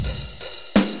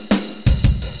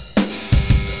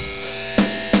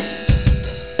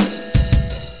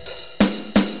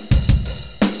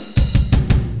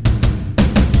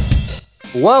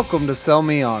Welcome to Sell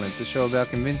Me On It, the show about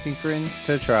convincing friends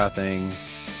to try things.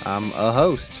 I'm a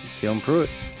host, Tim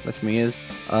Pruitt. With me is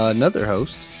another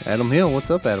host, Adam Hill. What's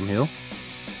up, Adam Hill?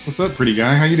 What's up, pretty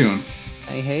guy? How you doing?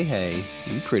 Hey,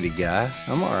 you pretty guy.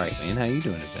 I'm all right, man. How you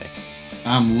doing today?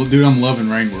 I'm loving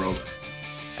Rain World.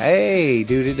 Hey,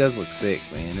 dude, it does look sick,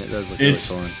 man. It does look really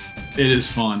fun. It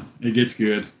is fun. It gets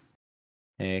good.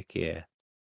 Heck yeah.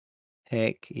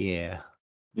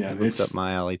 Yeah, It looks up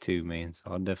my alley too, man. So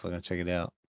I'm definitely gonna check it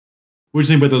out. What do you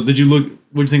think about those? What do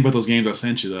you think about those games I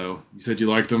sent you, though? You said you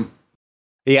liked them.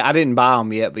 Yeah, I didn't buy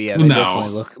them yet, but yeah, they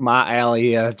definitely look my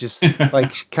alley. Yeah, just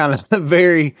like kind of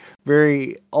very,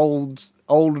 very old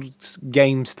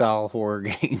game style horror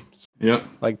games. Yep.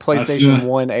 Like PlayStation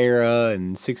 1 era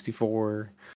and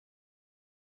 64.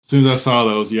 As soon as I saw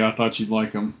those, yeah, I thought you'd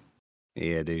like them.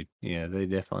 Yeah, dude. Yeah, they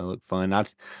definitely look fun. I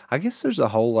guess there's a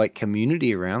whole like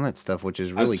community around that stuff, which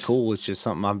is really cool. It's just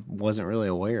something I wasn't really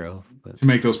aware of. But to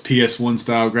make those PS1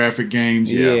 style graphic games,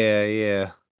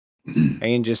 yeah.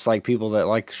 And just like people that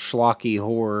like schlocky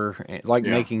horror, like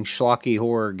making schlocky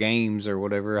horror games or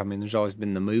whatever. I mean, there's always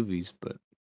been the movies, but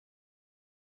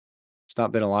there's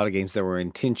not been a lot of games that were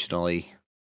intentionally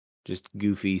just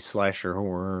goofy slasher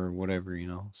horror or whatever,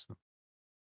 So.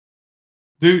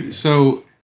 Dude, so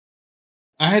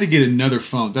I had to get another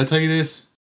phone. Did I tell you this?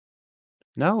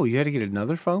 No, you had to get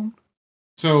another phone?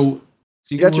 So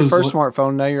you got your first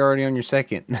smartphone, now you're already on your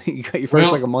second. You got your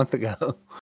first like a month ago.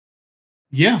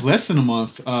 Yeah, less than a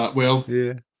month.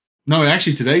 Yeah. No,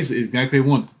 actually, today's exactly a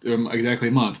month.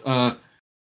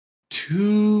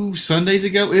 2 Sundays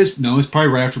ago. It's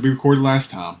probably right after we recorded last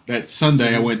time. That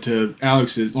Sunday, I went to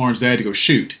Lauren's dad to go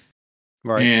shoot.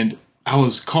 Right. And I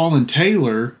was calling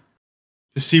Taylor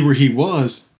to see where he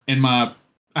was, and I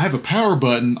have a power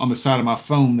button on the side of my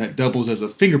phone that doubles as a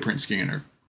fingerprint scanner.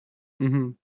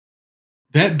 Mm-hmm.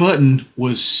 That button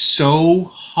was so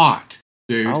hot,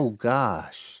 dude. Oh,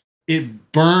 gosh.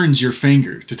 It burns your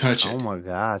finger to touch it. Oh, my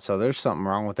God. So there's something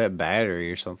wrong with that battery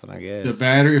or something, I guess. The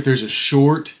battery, if there's a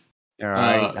short. All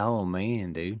right. Oh,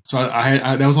 man, dude. So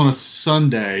I that was on a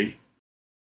Sunday,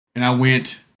 and I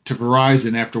went to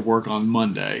Verizon after work on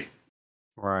Monday.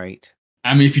 Right.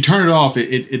 I mean, if you turn it off,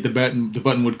 the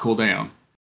button would cool down.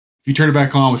 If you turn it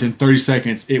back on within 30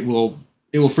 seconds, it will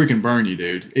freaking burn you,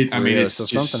 dude. So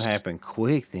something happened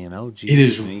quick then. Oh, geez. It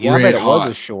is I bet it was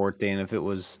a short then if it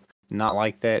was not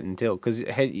like that until because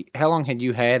how long had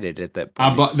you had it at that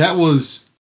point? That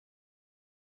was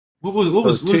what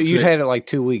was you had it like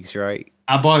 2 weeks, right?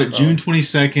 I bought it June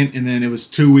 22nd, and then it was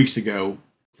 2 weeks ago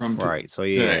from right. So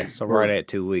yeah, so right at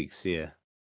 2 weeks, yeah.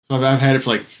 So I've had it for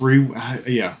like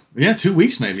 2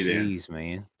 weeks maybe. Jeez,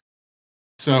 man.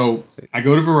 So I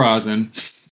go to Verizon.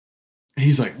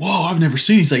 He's like, "Whoa, I've never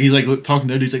seen." He's like talking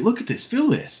to the dude. He's like, "Look at this, feel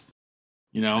this."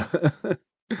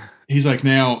 He's like,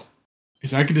 "Now,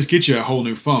 I can just get you a whole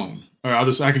new phone, or I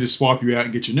can just swap you out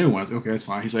and get you a new one." I was like, "Okay, that's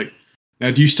fine." He's like, "Now,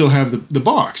 do you still have the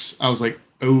box?" I was like,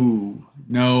 "Oh,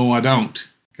 no, I don't,"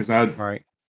 because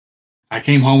I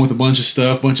came home with a bunch of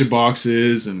stuff, bunch of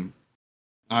boxes, and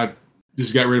I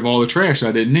just got rid of all the trash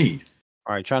I didn't need.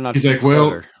 All right, try not. He's like,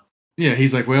 "Well, yeah."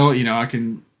 He's like, "Well, I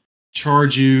can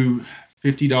charge you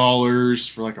 $50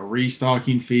 for like a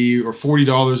restocking fee, or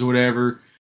 $40 or whatever."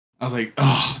 I was like,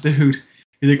 "Oh, dude."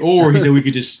 He's like, "Or," he said,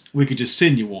 we could just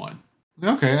send you one."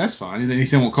 Like, okay, that's fine. And then he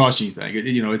said, "It won't cost you anything.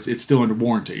 It's still under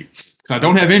warranty." So I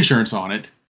don't have insurance on it,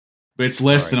 but it's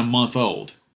less than a month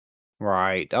old.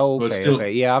 Right. Oh, okay.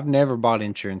 Okay. Yeah, I've never bought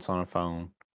insurance on a phone.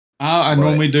 I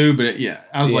normally do, but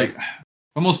I was like,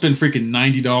 I almost spent freaking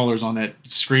 $90 on that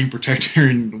screen protector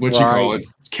and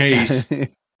case.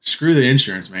 Screw the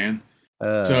insurance, man.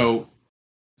 So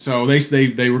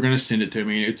they were going to send it to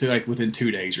me. It took like within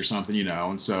 2 days or something,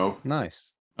 and so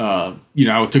nice. I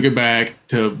took it back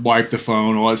to wipe the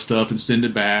phone, all that stuff, and send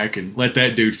it back and let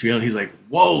that dude feel it. He's like,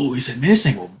 "Whoa!" He said, "This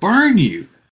thing will burn you."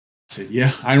 I said,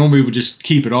 "Yeah, I normally would just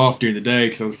keep it off during the day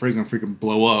because I was afraid it's gonna freaking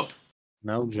blow up."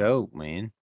 No joke,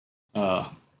 man.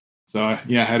 So I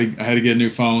had to get a new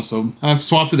phone. So I've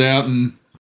swapped it out and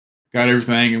got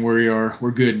everything, and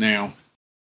we're good now.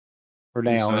 For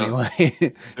now,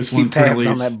 anyway. This one currently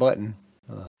on that button.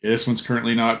 This one's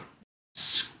currently not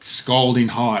scalding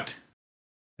hot.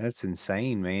 That's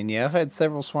insane, man. Yeah, I've had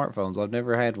several smartphones. I've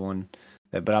never had one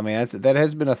that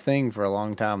has been a thing for a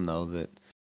long time, though, that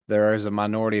there is a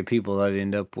minority of people that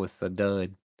end up with a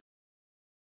dud.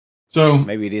 So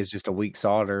maybe it is just a weak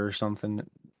solder or something.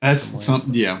 That's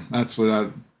something. Yeah, that's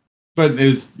what but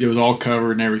it was all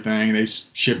covered and everything. They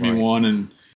shipped me one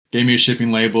and gave me a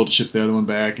shipping label to ship the other one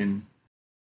back, and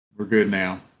we're good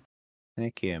now.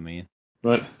 Heck yeah, man.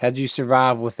 But how'd you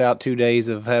survive without 2 days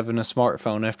of having a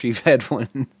smartphone after you've had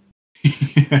one?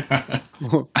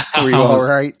 Were you all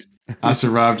right? I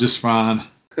survived just fine.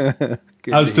 Good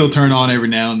I would to still hear. turn on every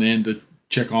now and then to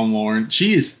check on Lauren.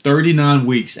 She is 39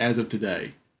 weeks as of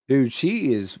today. Dude,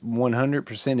 she is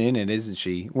 100% in it, isn't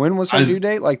she? When was her I due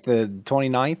date? Like the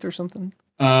 29th or something?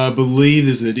 believe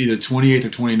this is either 28th or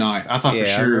 29th. I thought for Yeah, I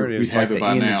heard sure it we'd was like have it the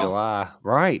by end of now. July.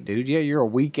 Right, dude. Yeah, you're a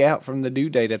week out from the due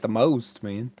date at the most,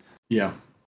 man. Yeah.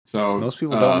 So Most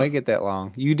people don't make it that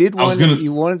long. You did I was want it, gonna.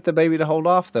 you wanted the baby to hold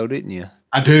off though, didn't you?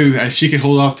 I do. If she could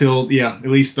hold off till at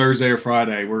least Thursday or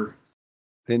Friday, we're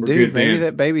Then dude, good maybe then.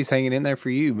 that baby's hanging in there for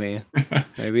you, man.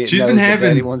 Maybe it She's knows been that daddy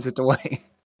having wants it to wait.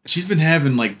 she's been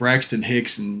having like Braxton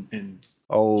Hicks and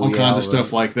Oh all yeah, kinds all of stuff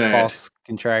the like that. false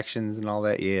contractions and all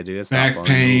that. Yeah, dude, it's not Back fun.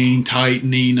 pain,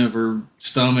 tightening of her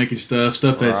stomach and stuff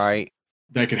Right.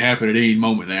 that could happen at any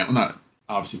moment now. Well, not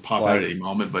obviously pop out Like at any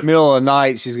moment, but middle of the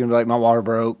night, she's gonna be like, my water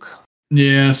broke.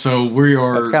 yeah. So we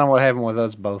That's are. kind of what happened with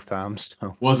us both times.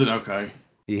 So Was it okay?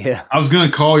 yeah. I was gonna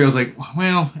call you. I was like,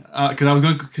 well,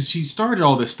 because she started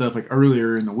all this stuff like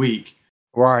earlier in the week.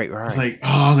 Right, I was right. like,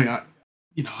 I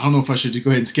don't know if I should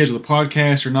go ahead and schedule the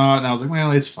podcast or not. And I was like,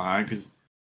 well, it's fine because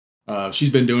she's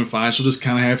been doing fine. She'll just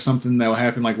kind of have something that will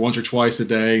happen like once or twice a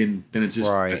day, and then it's just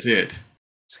that's it.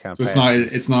 Just kind So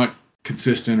of it's not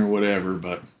consistent or whatever.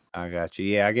 But I got you.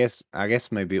 Yeah, I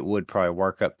guess maybe it would probably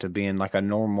work up to being like a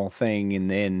normal thing, and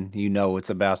then it's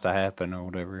about to happen or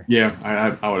whatever. yeah,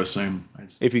 I would assume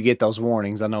If you get those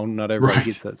warnings. I know not everybody Right.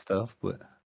 gets that stuff, but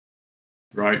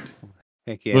right.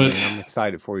 heck yeah, But man, I'm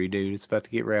excited for you, dude. It's about to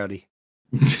get rowdy.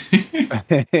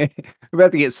 We're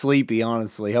about to get sleepy,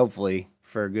 honestly. Hopefully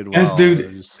for a good while.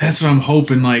 That's what I'm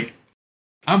hoping. Like,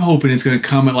 I'm hoping it's going to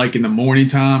come at like in the morning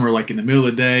time or like in the middle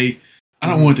of the day. I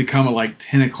don't want it to come at like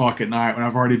 10 o'clock at night when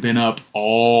I've already been up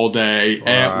all day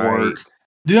at work.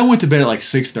 Dude, I went to bed at like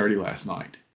 6:30 last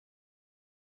night.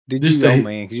 Did you know,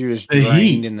 man? Because you're just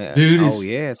drained in the dude.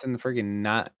 It's in the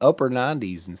freaking upper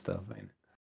 90s and stuff, man.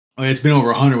 Oh, it's been over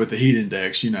 100 with the heat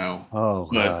index, Oh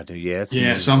god, dude,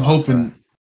 yeah. So I'm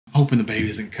hoping the baby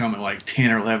doesn't come at like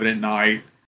 10 or 11 at night.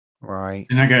 Right.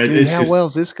 And I got how well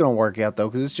is this gonna work out though?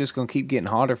 Because it's just gonna keep getting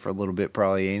hotter for a little bit,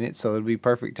 probably, ain't it? So it'd be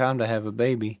perfect time to have a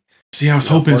baby. See, I was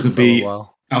hoping it's gonna be. I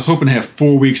was hoping to have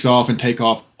 4 weeks off and take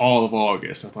off all of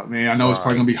August. I thought, man, I know it's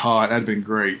probably gonna be hot. That'd have been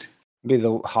great. Be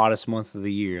the hottest month of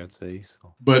the year, I'd say.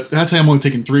 So. But that's how I'm only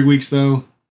taking 3 weeks though.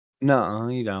 No,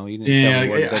 you don't. You didn't tell me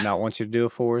what they not want you to do a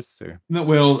fourth, or no.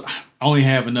 Well, I only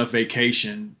have enough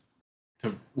vacation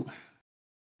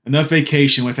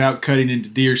without cutting into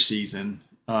deer season.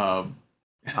 And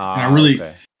I really,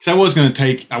 because I was going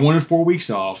to I wanted 4 weeks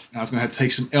off, and I was going to have to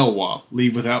take some LWOP,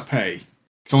 leave without pay.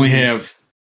 Because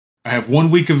I have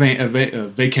 1 week of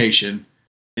vacation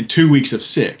and 2 weeks of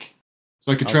sick.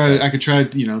 So I could try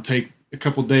to, take a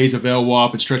couple days of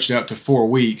LWOP and stretch it out to 4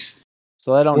 weeks.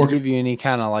 So they don't give you any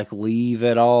kind of like leave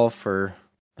at all for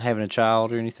having a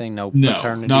child or anything? No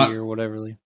paternity or whatever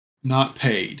leave? Not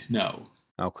paid, no.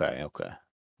 Okay.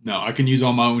 No, I can use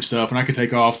all my own stuff, and I can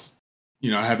take off,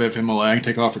 I have FMLA, I can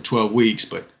take off for 12 weeks,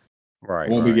 but I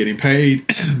won't be getting paid.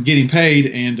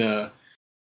 And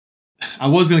I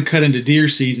was going to cut into deer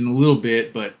season a little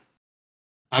bit, but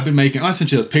I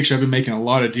sent you a picture. I've been making a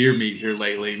lot of deer meat here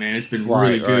lately, man. It's been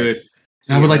really good.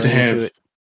 And I would like to have,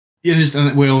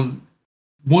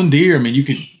 one deer. I mean, you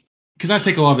could, because I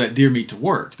take a lot of that deer meat to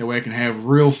work. That way I can have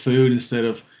real food instead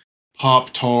of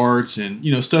Pop-Tarts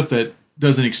and, stuff that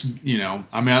doesn't,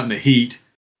 I'm out in the heat.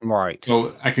 Right.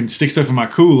 So I can stick stuff in my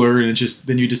cooler, and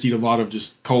then you just eat a lot of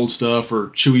just cold stuff or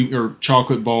chewy or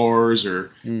chocolate bars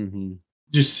or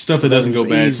just stuff that doesn't go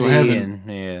bad. So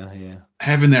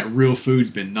having that real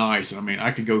food's been nice. I mean, I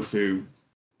could go through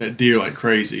that deer like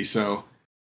crazy. So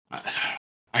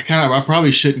I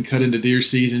probably shouldn't cut into deer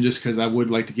season just because I would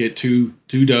like to get two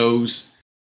does,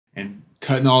 and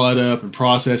cutting all that up and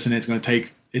processing it's going to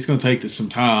take some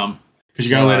time because you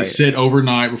got to let it sit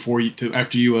overnight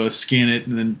after you skin it,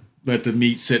 and then let the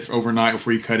meat sit overnight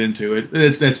before you cut into it.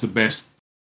 That's the best.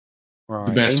 Right.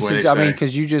 The best way. I mean,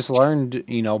 because you just learned,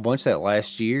 a bunch of that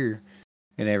last year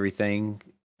and everything,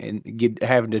 and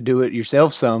having to do it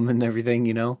yourself some and everything,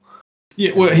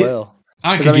 Yeah, well.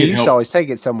 You used to always take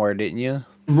it somewhere, didn't you?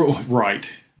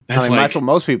 Right. That's what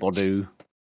most people do.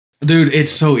 Dude, it's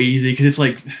so easy because it's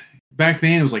like back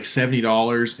then it was like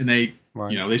 $70, and they,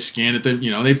 they scan it.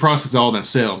 They process it all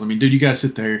themselves. I mean, dude, you gotta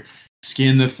sit there,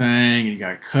 skin the thing, and you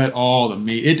gotta cut all the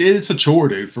meat. It's a chore,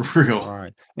 dude, for real.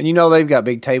 Right. And they've got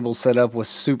big tables set up with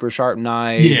super sharp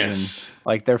knives. Yes. And,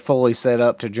 like, they're fully set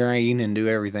up to drain and do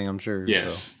everything, I'm sure.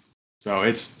 Yes.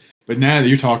 So but now that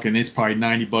you're talking, it's probably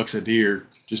 $90 a deer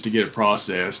just to get it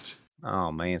processed.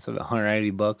 Oh man, so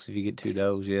 $180 if you get 2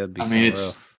 does, yeah. It'd be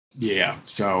it's rough. Yeah,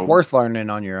 so worth learning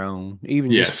on your own, even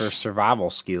just for yes. survival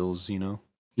skills, you know.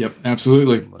 Yep,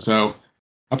 absolutely. But, So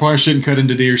I probably shouldn't cut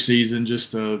into deer season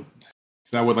just to,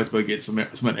 because I would like to get some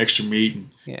extra meat. And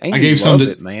yeah, I and you gave some love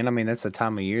to, it, man. I mean, that's the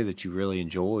time of year that you really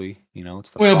enjoy. You know,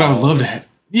 it's the well, but I would love to fall. have,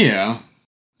 yeah.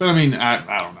 But I mean,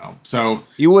 I don't know. So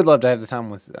You would love to have the time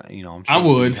with, you know, I'm I sure you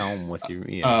be would, home with your,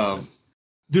 yeah. uh, But,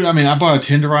 dude. I mean, I bought a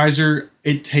tenderizer.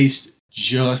 It tastes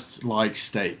just like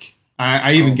steak.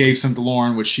 I even oh, gave some to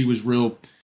Lauren, which she's real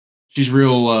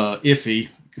iffy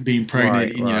being pregnant,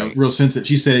 right, and right. real sensitive.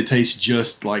 She said it tastes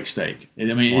just like steak.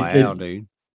 And I mean, Wow, dude.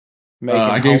 Making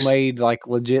I gave, homemade, like,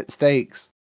 legit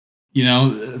steaks.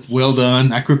 well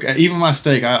done. I cook even my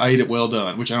steak. I eat it well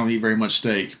done, which I don't eat very much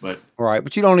steak, but Right,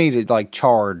 but you don't eat it, like,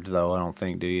 charred, though, I don't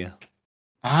think, do you?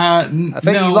 I think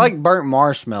you no, like burnt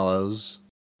marshmallows,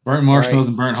 burnt right? marshmallows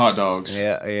and burnt hot dogs.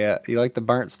 Yeah, yeah. You like the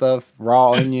burnt stuff,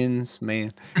 raw onions,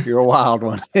 man. You're a wild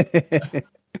one.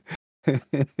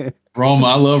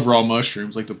 I love raw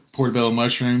mushrooms, like the portobello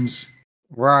mushrooms.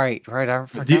 Right, right. I But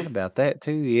forgot about that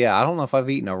too. Yeah, I don't know if I've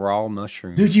eaten a raw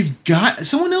mushroom. dude, you've got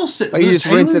someone else said Oh, you just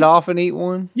rinse it Taylor. off and eat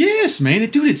one? Yes, man,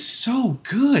 dude, it's so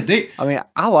good. I mean,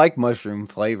 I like mushroom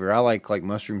flavor. I like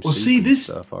mushroom Well, soup see and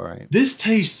stuff. All right, this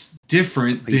tastes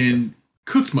different pizza. than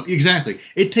cooked. Exactly,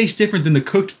 it tastes different than the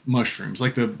cooked mushrooms,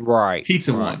 like the Right,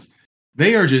 pizza right. ones.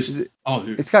 They are just It, oh,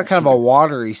 dude, it's got kind of a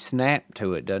watery snap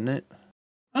to it, doesn't it?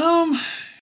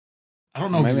 I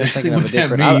don't know Maybe I'm exactly thinking of what a that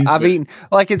different. means, I've but eaten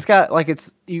like it's got like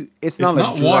it's not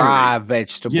not a dry watery.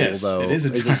 vegetable Yes, it though. is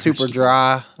a Is dry it super vegetable.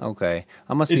 dry? Okay,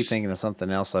 I must be It's thinking of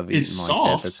something else I've it's eaten like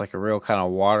that. That's soft. like a real kind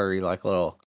of watery, like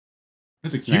little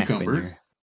It's a snap in cucumber. your.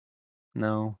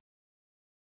 No,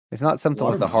 it's not something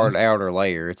with a hard Watermelon. outer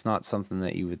layer. It's not something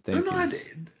that you would They're think not.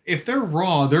 is. If they're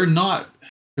raw, they're not.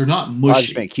 They're not Well, I just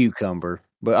mushy. meant cucumber,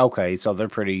 but okay, so they're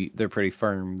pretty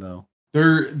firm though.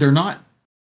 They're not.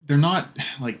 They're not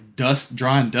like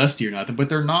dry and dusty or nothing. But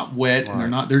they're not wet, and they're Right,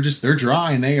 not. They're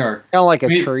dry, and they are. kind of like I a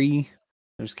mean, tree.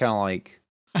 There's kind of like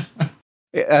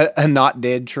a not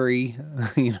dead tree,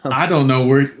 you know. I don't know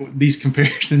where these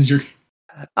comparisons. You're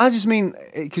I just mean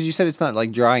because you said it's not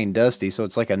like dry and dusty, so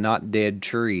it's like a not dead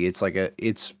tree.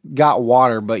 It's got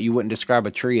water, but you wouldn't describe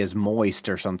a tree as moist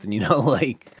or something, you know,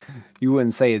 like you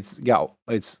wouldn't say it's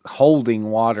holding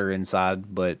water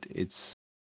inside, but it's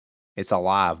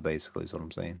alive basically is what I'm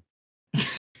saying.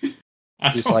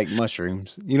 I Just don't. like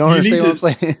mushrooms. You don't You need understand what to.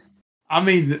 I'm saying? I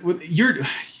mean,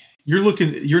 you're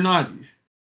looking. You're not.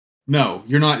 No,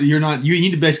 you're not. You're not. You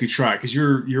need to basically try because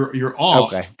you're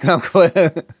off.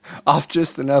 Okay. Off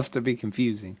just enough to be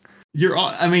confusing. You're.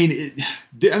 I mean,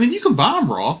 I mean, you can buy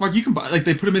them raw. Like you can buy. Like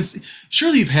they put them in.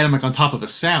 Surely you've had them like on top of a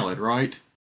salad, right?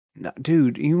 No,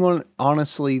 dude, you want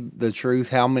honestly the truth?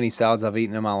 How many salads I've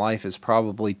eaten in my life is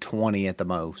probably 20 at the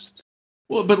most.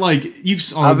 Well, but like you've.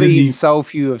 Oh, I've then eaten you. so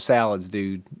few of salads,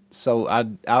 dude. So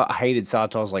I hated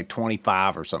salad till I was like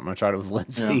 25 or something. I tried it with Yeah.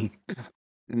 Lindsay.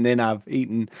 And then I've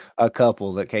eaten a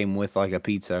couple that came with like a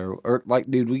pizza or like,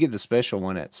 dude, we get the special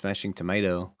one at Smashing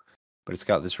Tomato, but it's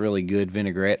got this really good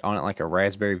vinaigrette on it, like a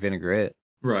raspberry vinaigrette.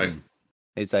 Right.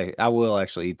 I will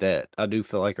actually eat that. I do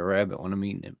feel like a rabbit when I'm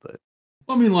eating it, but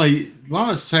Well, I mean, like a lot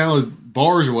of salad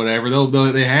bars or whatever,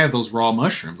 they have those raw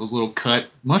mushrooms, those little cut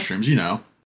mushrooms.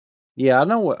 yeah, I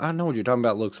know what you're talking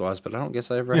about looks wise, but I don't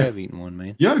guess I ever Yeah. have eaten one,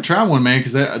 man. You ought to try one, man,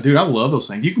 because dude, I love those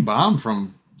things. You can buy them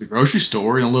from the grocery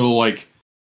store in a little like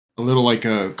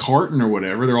a carton or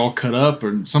whatever. They're all cut up,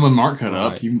 and some of them aren't cut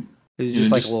up. Right. You, Is it you just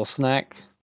know, like a little snack?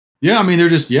 yeah. I mean, they're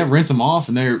just rinse them off,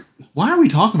 and they're. Why are we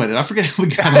talking about that? I forget how we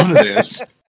got onto this.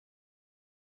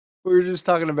 We were just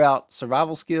talking about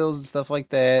survival skills and stuff like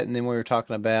that, and then we were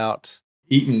talking about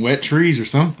Eating wet trees or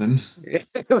something.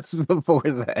 it was before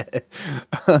that.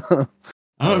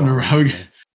 I don't remember how we.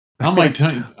 I'm like,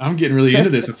 I'm getting really into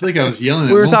this. I feel like I was yelling.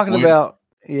 We were talking about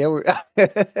I feel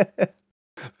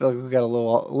like we got a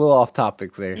little off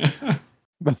topic there.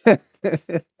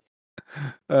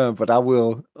 But I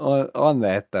will on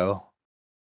that though.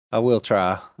 I will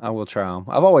try. I will try them.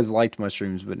 I've always liked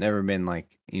mushrooms, but never been like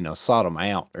sought them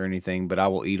out or anything. But I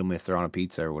will eat them if they're on a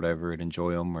pizza or whatever, and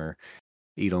enjoy them or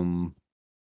eat them.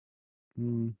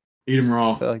 Eat them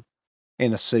raw. Like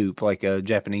in a soup, like a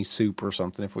Japanese soup or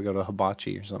something. If we go to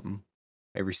hibachi or something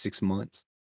every 6 months.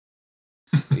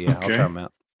 But yeah, Okay. I'll try them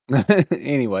out.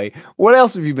 Anyway, what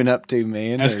else have you been up to,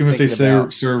 man? Ask or them if they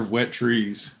thinking serve wet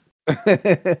trees.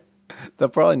 about? They'll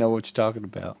probably know what you're talking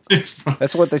about.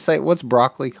 That's what they say. What's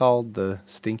broccoli called? The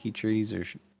stinky trees or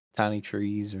tiny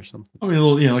trees or something? I mean,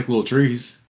 like little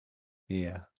trees.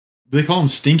 Yeah. Do they call them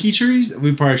stinky trees?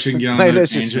 We probably shouldn't get on Maybe that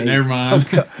that's just tangent. me. Never mind.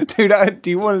 Dude, do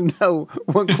you want to know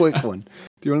one quick one?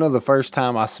 Do you want to know the first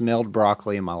time I smelled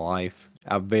broccoli in my life?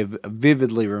 I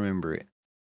vividly remember it.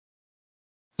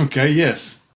 Okay,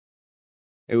 yes.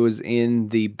 It was in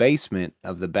the basement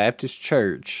of the Baptist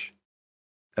church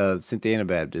of Cynthiana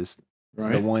Baptist,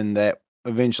 Right. the one that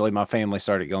eventually my family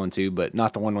started going to, but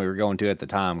not the one we were going to at the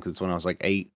time because when I was like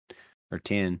 8 or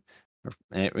 10,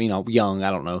 or, young, I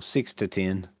don't know, 6 to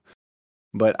 10.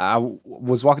 But I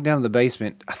was walking down to the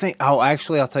basement. I think,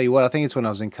 actually, I'll tell you what, I think it's when I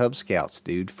was in Cub Scouts,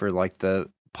 dude, for like the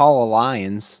Paula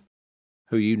Lyons,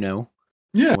 who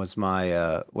Yeah. was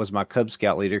my Cub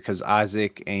Scout leader because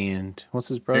Isaac and what's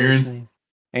his brother's name?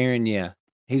 Aaron, yeah.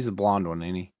 He's the blonde one,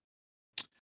 ain't he?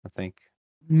 I think.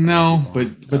 No, but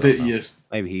yes.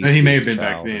 Maybe he may have been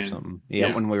back then. Or something.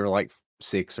 Yeah, when we were like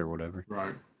 6 or whatever.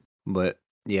 Right. But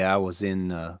yeah, I was in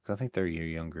 'cause I think they're a year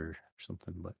younger or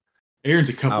something, but Aaron's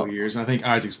a couple of years, and I think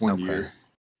Isaac's 1 year.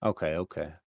 Okay.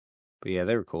 But yeah,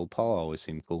 they were cool. Paul always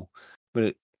seemed cool.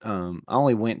 But I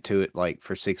only went to it like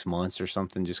for 6 months or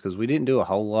something just because we didn't do a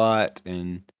whole lot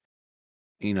and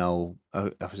I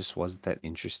just wasn't that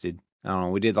interested. I don't know.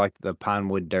 We did like the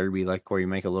Pinewood Derby, like where you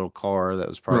make a little car. That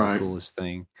was probably the coolest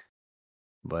thing.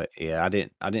 But yeah, I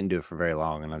didn't do it for very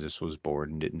long, and I just was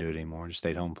bored and didn't do it anymore. Just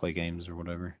stayed home and play games or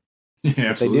whatever. Yeah,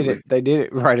 absolutely. They did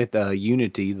it right at the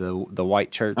Unity, the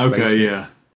white church. Okay, basement.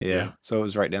 Yeah. So it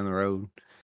was right down the road.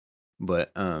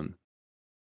 But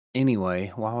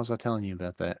anyway, why was I telling you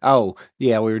about that? Oh,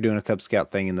 yeah, we were doing a Cub Scout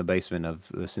thing in the basement of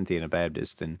the Cynthiana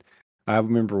Baptist, and I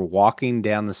remember walking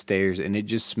down the stairs, and it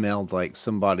just smelled like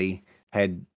somebody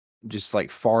had just like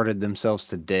farted themselves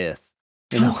to death.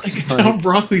 That's how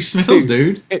broccoli smells,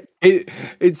 dude.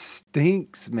 It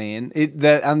stinks, man.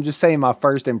 I'm just saying my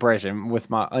first impression with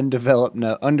my underdeveloped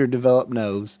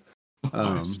nose.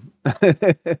 I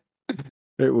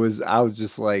was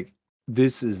just like,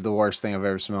 this is the worst thing I've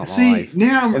ever smelled in my life.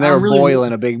 Now and they were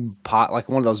boiling a big pot, like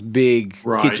one of those big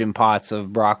kitchen pots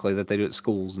of broccoli that they do at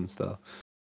schools and stuff.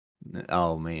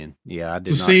 Oh man, yeah, I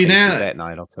did not taste it that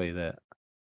night. I'll tell you that.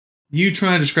 You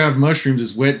trying to describe mushrooms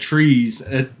as wet trees?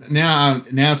 Now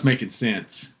it's making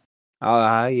sense.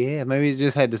 Yeah, maybe it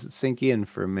just had to sink in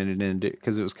for a minute,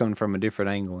 because it was coming from a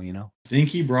different angle,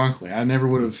 Stinky broccoli. I never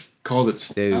would have called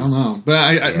it. Dude, I don't know,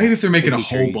 but maybe if they're making a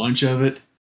whole bunch of it.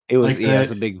 It was it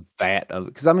was a big vat of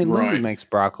it. Because Lindsay makes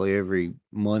broccoli every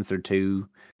month or two.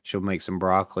 She'll make some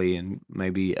broccoli, and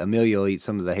maybe Amelia will eat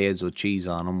some of the heads with cheese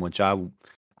on them, which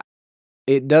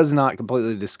it does not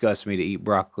completely disgust me to eat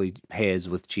broccoli heads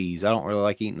with cheese. I don't really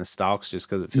like eating the stalks just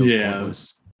because it feels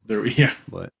pointless.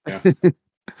 But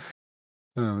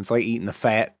it's like eating the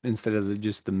fat instead of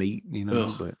just the meat,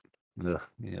 But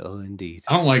indeed,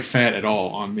 I don't like fat at all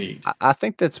on meat. I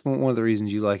think that's one of the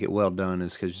reasons you like it well done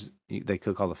is because they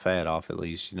cook all the fat off at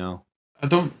least, I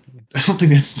don't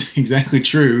think that's exactly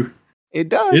true. It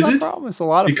does. I promise. A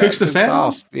lot of it cooks the fat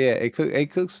off. Yeah, it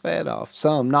cooks fat off.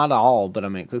 Some, not all, but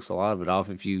it cooks a lot of it off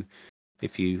if you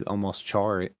almost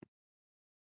char it.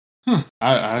 Huh.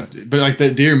 But like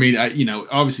that deer meat,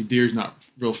 obviously deer's not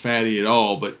real fatty at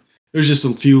all, but there's just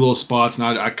a few little spots, and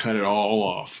I cut it all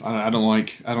off. I've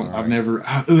never.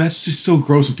 That's just so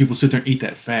gross when people sit there and eat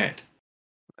that fat.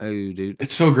 Oh, dude,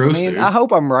 it's so gross. Man, dude. I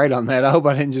hope I'm right on that. I hope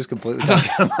I didn't just completely talk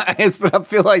out of my ass, but I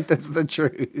feel like that's the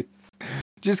truth.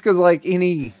 Just because, like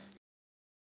I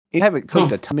haven't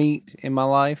cooked a meat in my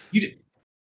life.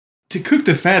 To cook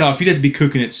the fat off, you'd have to be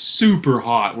cooking it super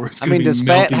hot. Where it's does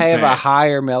fat have a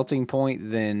higher melting point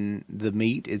than the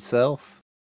meat itself?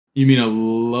 You mean a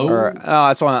lower?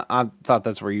 That's why I thought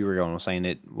that's where you were going, saying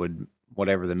it would,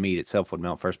 whatever the meat itself would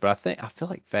melt first. But I feel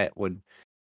like fat would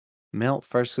melt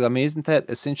first. Because isn't that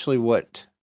essentially what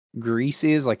grease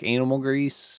is? Like animal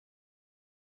grease?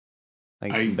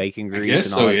 Like bacon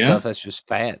grease and all that stuff. That's just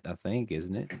fat, I think,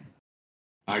 isn't it?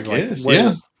 I guess,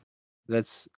 yeah.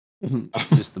 That's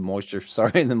just the moisture.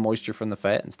 Sorry, the moisture from the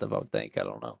fat and stuff, I would think. I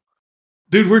don't know.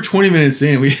 Dude, we're 20 minutes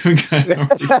in. We haven't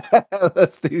got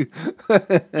Let's do.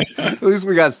 At least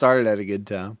we got started at a good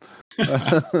time.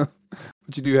 But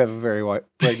you do have a very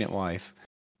pregnant wife.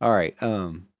 All right.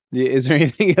 Is there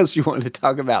anything else you wanted to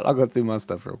talk about? I'll go through my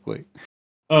stuff real quick.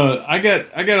 I got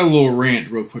a little rant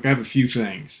real quick. I have a few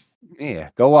things. Yeah,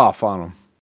 go off on them.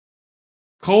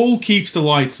 Cole keeps the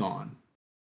lights on.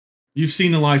 You've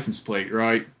seen the license plate,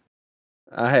 right?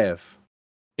 I have.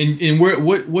 And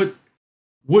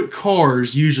what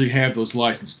cars usually have those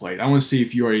license plates? I want to see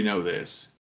if you already know this.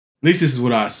 At least this is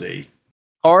what I see.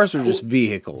 Cars are just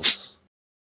vehicles.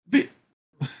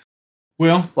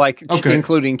 Like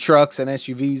including trucks and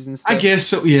SUVs and stuff. I guess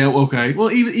so. Yeah. Okay.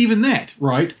 Well, even that,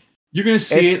 right? You're going to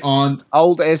see it on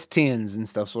old S10s and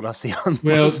stuff. That's what I see on.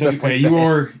 Well, okay,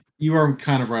 you are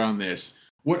kind of right on this.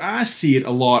 What I see it a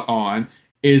lot on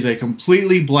is a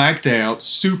completely blacked out,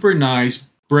 super nice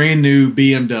brand new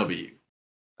BMW.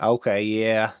 Okay,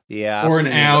 yeah. Or an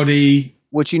Audi.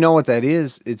 Which, you know what that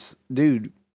is? It's,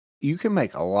 dude, you can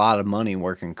make a lot of money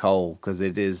working coal because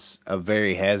it is a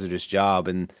very hazardous job.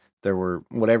 And there were,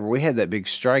 we had that big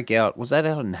strikeout. Was that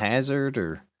out in Hazard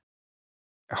or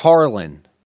Harlan?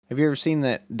 Have you ever seen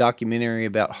that documentary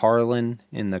about Harlan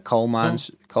and the coal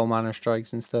miner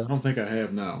strikes and stuff? I don't think I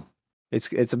have, no.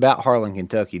 It's about Harlan,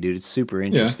 Kentucky, dude. It's super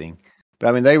interesting. Yeah. But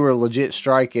I mean, they were legit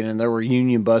striking, and there were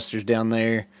union busters down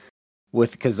there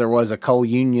because there was a coal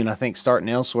union, I think, starting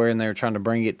elsewhere, and they were trying to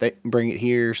bring it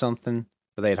here or something.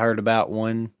 But they had heard about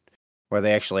one where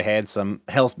they actually had some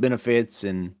health benefits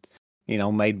and, you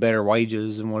know, made better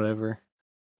wages and whatever.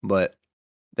 But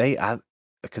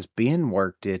because Ben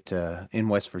worked in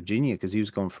West Virginia because he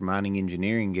was going for mining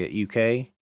engineering at UK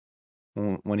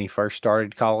when he first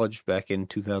started college back in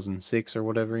 2006 or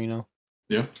whatever, you know?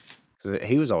 Yeah. Because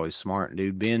he was always smart,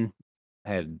 dude. Ben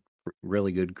had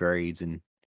really good grades and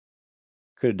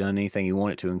could have done anything he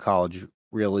wanted to in college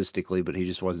realistically, but he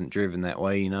just wasn't driven that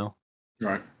way, you know?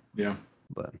 Right. Yeah.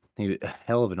 But he was a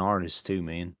hell of an artist too,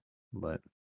 man. But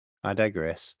I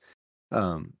digress.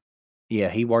 Yeah,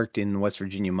 he worked in West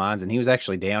Virginia mines, and he was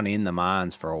actually down in the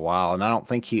mines for a while. And I don't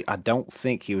think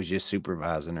he was just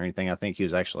supervising or anything. I think he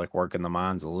was actually like working the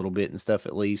mines a little bit and stuff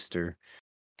at least, or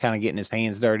kind of getting his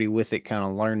hands dirty with it, kind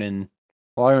of learning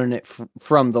it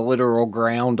from the literal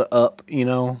ground up, you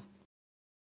know,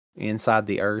 inside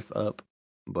the earth up.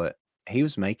 But he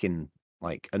was making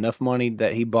like enough money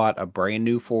that he bought a brand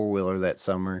new 4-wheeler that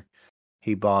summer.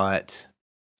 He bought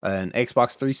an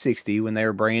Xbox 360 when they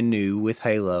were brand new with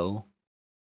Halo.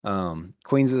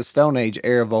 Queens of the Stone Age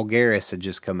Era Vulgaris had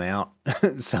just come out.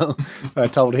 So I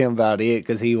told him about it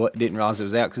because he didn't realize it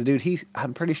was out. Because, dude,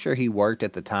 I'm pretty sure he worked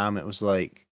at the time. It was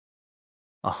like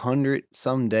 100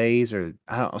 some days, or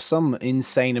I don't know, some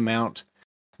insane amount,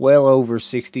 well over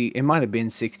 60. It might have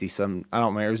been 60 some. I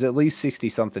don't remember. It was at least 60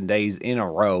 something days in a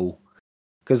row.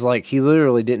 Because, like, he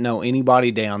literally didn't know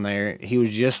anybody down there. He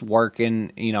was just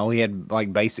working, you know, he had,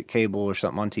 like, basic cable or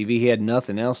something on TV. He had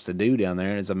nothing else to do down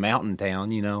there. And it's a mountain town,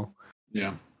 you know?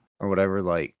 Yeah. Or whatever,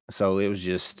 like, so it was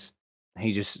just,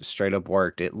 he just straight up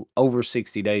worked it over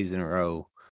 60 days in a row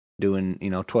doing, you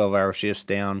know, 12-hour shifts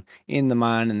down in the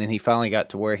mine. And then he finally got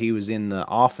to where he was in the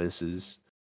offices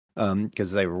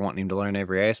because they were wanting him to learn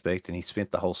every aspect. And he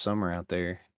spent the whole summer out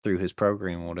there through his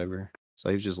program or whatever. So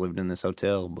he was just living in this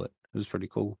hotel, but it was pretty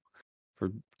cool for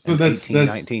an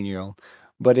 19-year-old.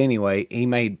 But anyway, he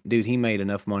made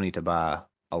enough money to buy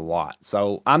a lot.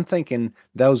 So I'm thinking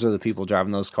those are the people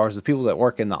driving those cars, the people that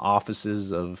work in the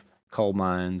offices of coal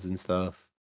mines and stuff.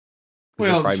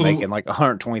 Well, they're probably making like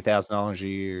 $120,000 a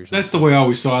year. That's the way I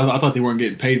always saw it. I thought they weren't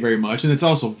getting paid very much, and it's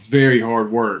also very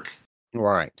hard work.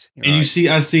 Right. And I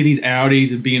see these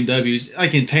Audis and BMWs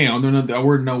like in town.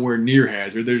 We're nowhere near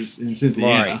Hazard. There's in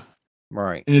Cynthiana.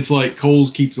 Right. And it's like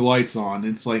Kohl's keeps the lights on.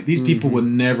 It's like these people would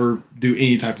never do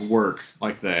any type of work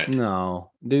like that.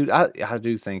 No, dude, I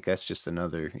do think that's just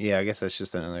another. Yeah, I guess that's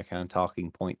just another kind of talking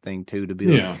point thing too. To be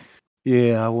like,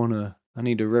 yeah, I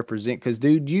need to represent because,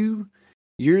 dude,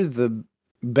 you're the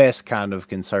best kind of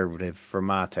conservative for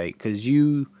my take because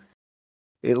you,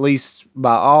 at least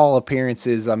by all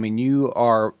appearances, I mean,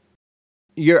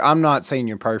 I'm not saying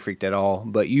you're perfect at all,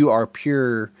 but you are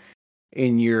pure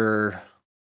in your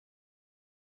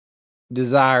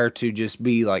desire to just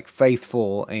be like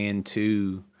faithful and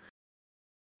to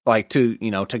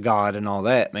you know, to God and all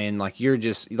that, man. Like you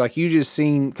just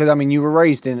seem, because I mean you were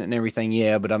raised in it and everything,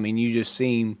 yeah, but I mean you just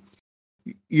seem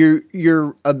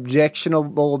you're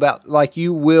objectionable about, like,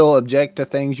 you will object to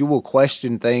things, you will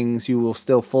question things, you will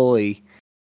still fully,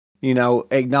 you know,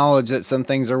 acknowledge that some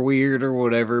things are weird or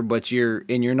whatever, but you're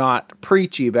not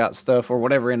preachy about stuff or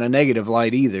whatever in a negative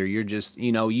light either. You're just,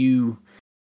 you know,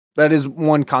 that is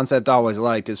one concept I always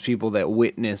liked, is people that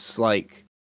witness, like,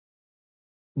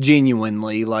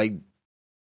 genuinely, like,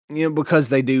 you know, because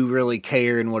they do really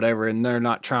care and whatever, and they're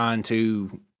not trying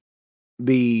to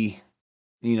be,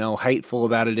 you know, hateful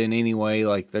about it in any way.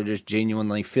 Like, they're just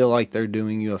genuinely feel like they're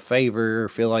doing you a favor, or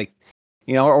feel like,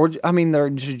 you know, or, I mean, they're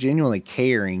just genuinely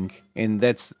caring, and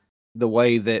that's the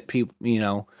way that people, you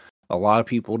know, a lot of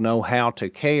people know how to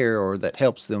care, or that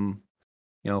helps them,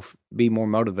 you know, be more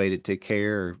motivated to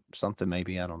care or something,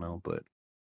 maybe. I don't know, but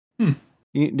do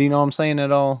you know what I'm saying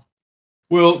at all?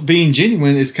 Well, being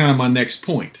genuine is kind of my next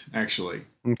point, actually.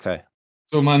 Okay.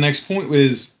 So my next point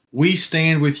was, we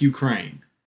stand with Ukraine.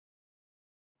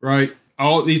 Right?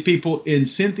 All these people in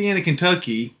Cynthiana,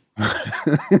 Kentucky,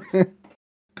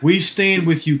 we stand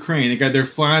with Ukraine. They're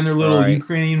flying their little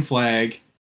Ukrainian flag.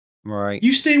 Right.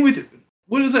 You stand with,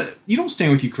 what is that? You don't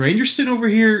stand with Ukraine. You're sitting over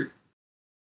here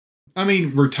I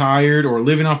mean, retired or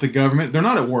living off the government. They're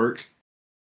not at work,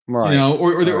 Right. you know,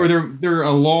 or Right. they're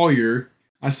a lawyer.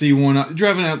 I see one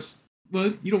driving out.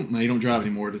 Well, you don't drive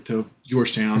anymore to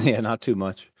Georgetown. Yeah, not too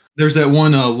much. There's that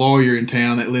one lawyer in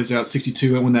town that lives out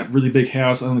 62 and that really big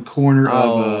house on the corner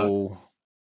Oh,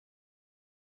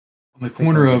 on the I think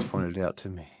corner Moses of pointed it out to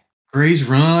me. Gray's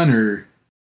Run, or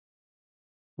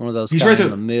One of those he's kind right in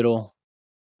there. the middle.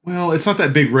 Well, it's not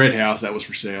that big red house that was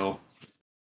for sale.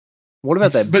 What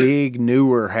about that But big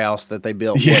newer house that they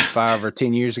built Yeah. what 5 or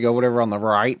 10 years ago, whatever, on the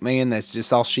right, man? That's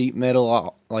just all sheet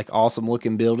metal, like awesome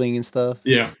looking building and stuff.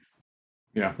 yeah,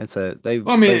 It's they've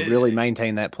Well, I mean, really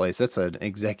maintained that place. That's an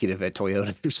executive at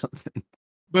Toyota or something.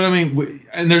 but I mean,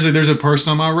 and there's a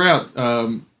person on my route.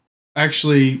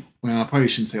 Actually, well, I probably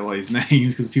shouldn't say all these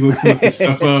names because people can look this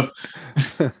stuff up.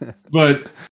 But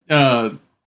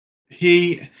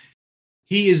he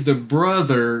is the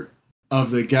brother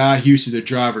of the guy who used to do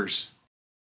driver's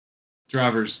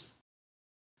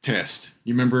test.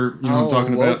 You remember? You know what I'm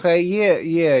talking about? Okay,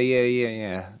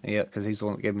 yeah. Because he's the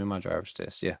one that gave me my driver's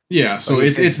test. Yeah. Yeah. So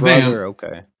it's them.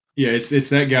 Okay. Yeah, it's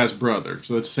that guy's brother.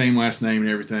 So it's the same last name and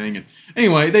everything. And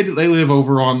anyway, they live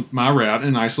over on my route in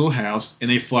a nice little house, and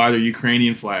they fly their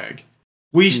Ukrainian flag.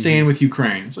 We stand with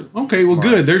Ukraine. It's like, okay, well,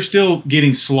 good. They're still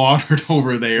getting slaughtered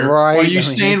over there. Right. Well, you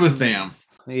stand with them.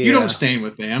 Yeah. You don't stand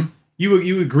with them.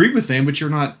 You agree with them, but you're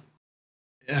not.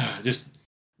 Just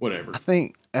whatever. I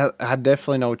think I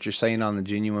definitely know what you're saying on the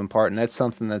genuine part, and that's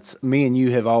something that's me and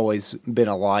you have always been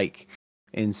alike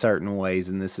in certain ways,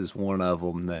 and this is one of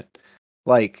them. That,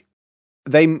 like,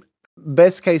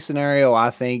 best case scenario,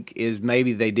 I think, is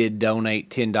maybe they did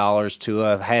donate $10 to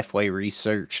a halfway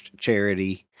researched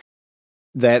charity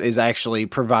that is actually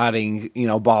providing,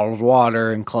 bottled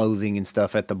water and clothing and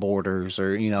stuff at the borders,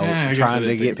 or, trying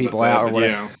to get people out or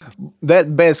whatever. Yeah.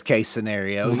 That best case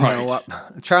scenario, right.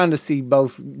 Trying to see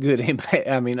both good and bad.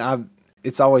 I mean,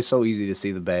 it's always so easy to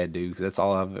see the bad, dude, because that's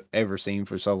all I've ever seen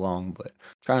for so long, but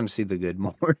trying to see the good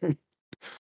more.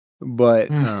 But,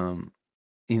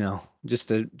 just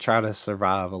to try to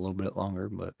survive a little bit longer,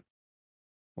 but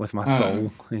with my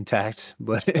soul intact.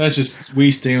 But that's just,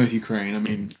 we stand with Ukraine. I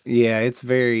mean, yeah, it's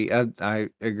very. I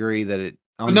agree that it.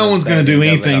 But no one's going to do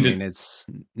anything. I mean, it's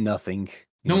nothing.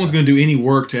 No one's going to do any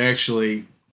work to actually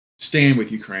stand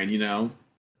with Ukraine. I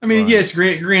mean, yes,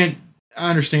 Grant. I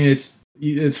understand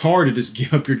it's hard to just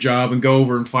give up your job and go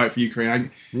over and fight for Ukraine.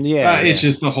 It's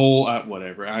just the whole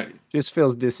whatever. Just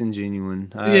feels disingenuous.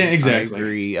 Yeah, exactly. I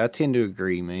agree. I tend to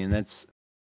agree, man. That's.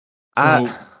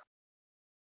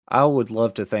 I would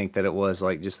love to think that it was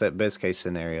like just that best case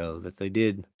scenario that they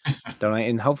did donate,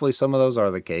 and hopefully some of those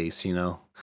are the case,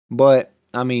 But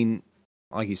I mean,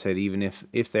 like you said, even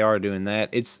if they are doing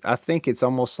that, I think it's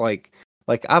almost like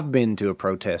I've been to a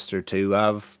protest or two.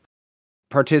 I've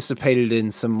participated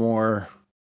in some more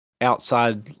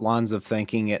outside lines of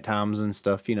thinking at times and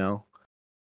stuff,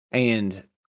 And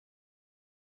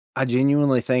I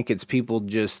genuinely think it's people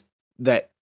just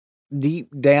that deep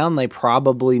down they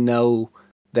probably know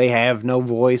they have no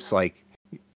voice. Like,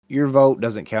 your vote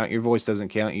doesn't count. Your voice doesn't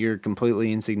count. You're a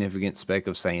completely insignificant speck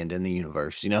of sand in the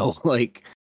universe. Like,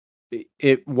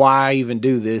 why even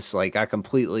do this? Like, I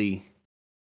completely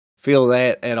feel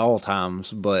that at all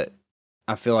times, but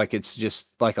I feel like it's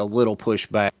just like a little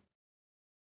pushback.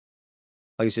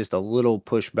 Like, it's just a little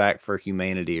pushback for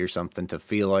humanity or something to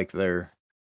feel like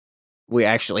we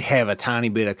actually have a tiny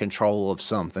bit of control of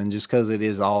something, just because it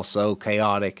is all so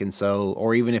chaotic and so,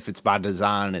 or even if it's by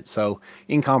design, it's so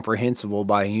incomprehensible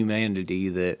by humanity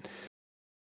that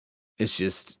it's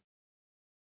just,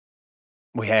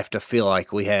 we have to feel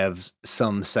like we have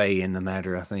some say in the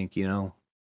matter, I think,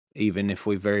 even if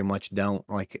we very much don't,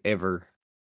 like, ever.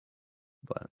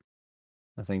 But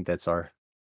I think that's our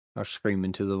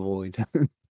screaming to the void.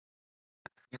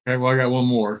 Okay, well, I got one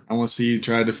more. I want to see you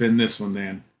try to defend this one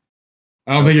then.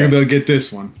 I don't think you're going to be able to get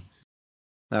this one.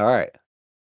 All right.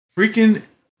 Freaking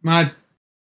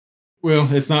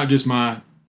well, it's not just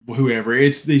whoever.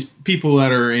 It's these people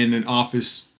that are in an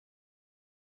office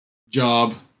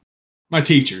job. My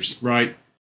teachers, right?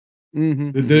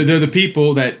 Mm-hmm. They're the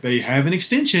people that they have an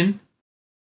extension.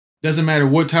 Doesn't matter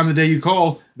what time of the day you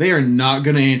call, they are not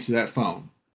going to answer that phone.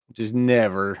 Just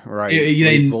never, right?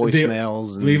 Leave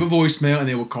voicemails. Leave a voicemail and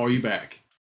they will call you back.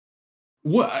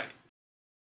 What?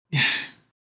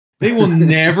 They will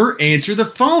never answer the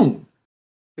phone.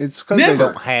 It's because they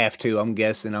don't have to. I'm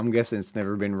guessing it's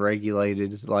never been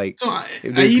regulated. Like,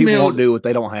 people won't do what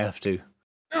they don't have to.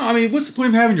 No, I mean, what's the point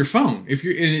of having your phone if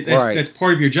that's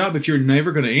part of your job if you're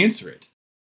never going to answer it?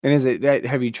 And is it that?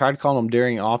 Have you tried calling them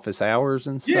during office hours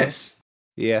and stuff? Yes.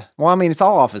 Yeah. Well, I mean, it's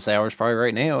all office hours probably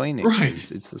right now, ain't it?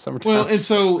 Right. It's the summertime. Well, and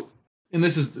so and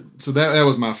this is so that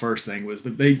was my first thing was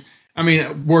that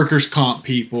workers comp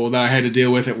people that I had to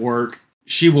deal with at work.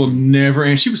 She will never,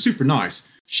 and she was super nice.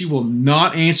 She will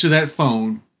not answer that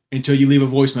phone until you leave a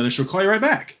voicemail, and she'll call you right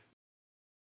back.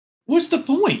 What's the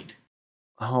point?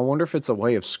 Oh, I wonder if it's a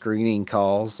way of screening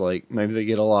calls. Like maybe they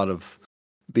get a lot of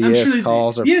BS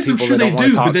calls or people they don't want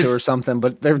to talk to or something.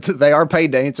 But they are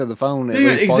paid to answer the phone at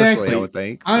least partially, I would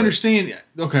think. I understand.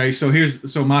 Okay,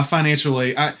 so my financial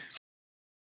aid. I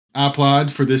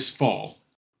applied for this fall.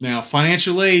 Now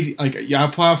financial aid, I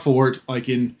applied for it like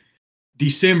in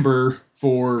December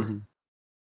for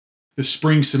the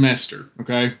spring semester.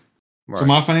 Okay. Right. So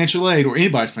my financial aid or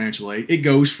anybody's financial aid, it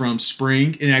goes from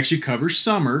spring and it actually covers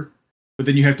summer, but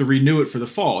then you have to renew it for the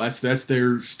fall. That's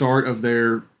their start of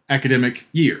their academic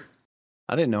year.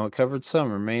 I didn't know it covered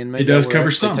summer, man. Maybe it does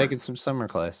cover summer. Taking some summer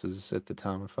classes at the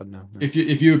time, if I'd known. If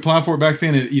you apply for it back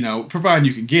then, providing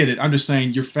you can get it, I'm just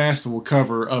saying your FAFSA will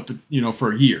cover up,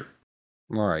 for a year.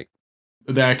 All right.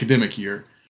 The academic year.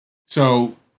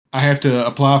 So I have to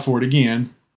apply for it again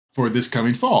for this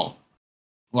coming fall.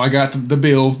 Well, I got the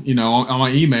bill, on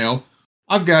my email.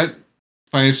 I've got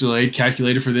financial aid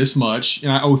calculated for this much,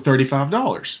 and I owe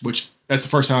 $35, which that's the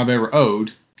first time I've ever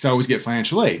owed because I always get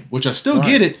financial aid, which I still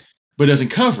get it, but it doesn't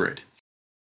cover it.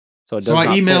 So it does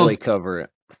not fully cover it.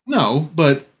 No,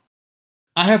 but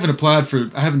I haven't applied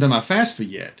I haven't done my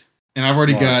FAFSA yet, and I've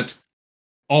already got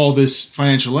all this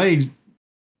financial aid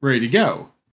ready to go.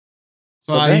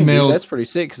 So I emailed. Dude, that's pretty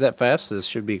sick because that FAFSA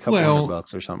should be a couple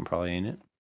 $100 or something, probably, ain't it?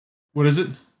 What is it?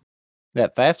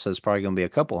 That FAFSA is probably going to be a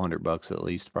couple $100 at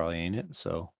least, probably, ain't it?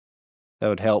 So that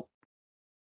would help.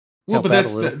 Well,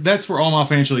 but that's where all my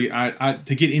financial aid, I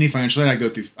to get any financial aid,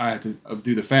 I have to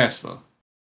do the FAFSA.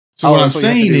 So what I'm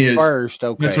saying is, first,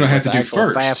 okay, that's what I have to do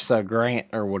first. FAFSA grant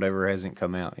or whatever hasn't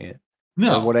come out yet.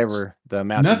 No, or whatever the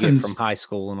amount you get from high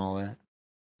school and all that.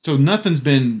 So nothing's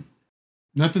been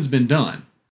done,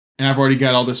 and I've already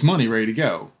got all this money ready to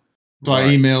go. So I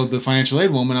emailed the financial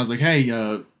aid woman. I was like, hey,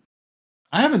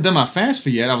 I haven't done my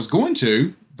FAFSA yet. I was going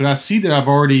to, but I see that I've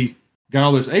already got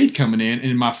all this aid coming in,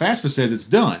 and my FAFSA says it's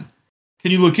done. Can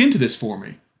you look into this for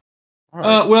me?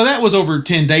 Right. Well, that was over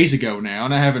 10 days ago now,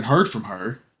 and I haven't heard from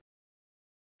her.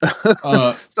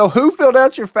 So who filled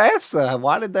out your FAFSA?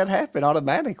 Why did that happen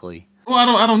automatically? Well,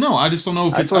 I don't know. I just don't know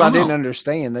if that's what I didn't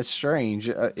understand. That's strange.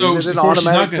 Is it an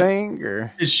automatic thing,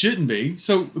 or it shouldn't be?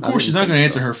 So of course she's not going to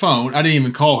answer her phone. I didn't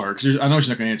even call her because I know she's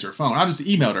not going to answer her phone. I just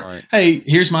emailed her. Right. Hey,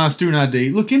 here's my student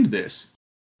ID. Look into this.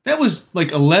 That was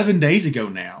like 11 days ago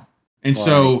now, and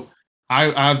so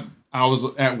I was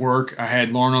at work. I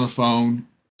had Lauren on the phone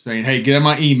saying, "Hey, get out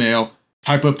my email.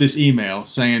 Type up this email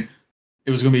saying." It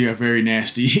was going to be a very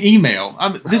nasty email.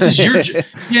 This is your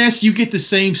yes, you get the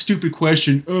same stupid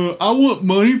question. I want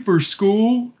money for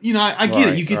school. I get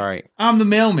it. You get. Right. I'm the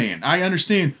mailman. I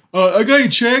understand. I got any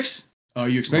checks?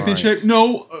 You expecting a check?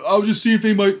 No. I'll just see if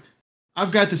anybody.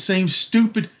 I've got the same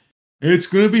stupid. It's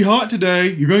going to be hot today.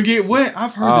 You're going to get wet.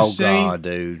 I've heard the same. God,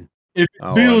 dude. If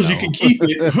it feels, you can keep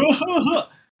it.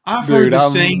 I've heard the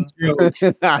same joke.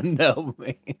 I know,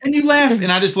 man. And you laugh,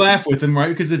 and I just laugh with them, right?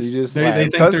 Because they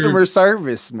think customer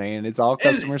service, man. It's all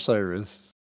customer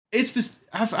service. It's this.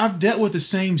 I've dealt with the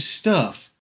same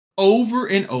stuff over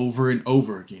and over and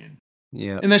over again.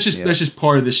 Yeah, and that's just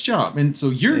part of this job. And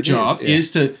so your job is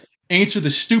to answer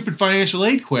the stupid financial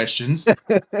aid questions.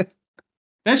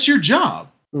 That's your job.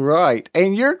 Right,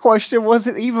 and your question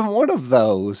wasn't even one of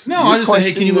those. No, I just said,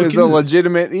 "Hey, can you look into a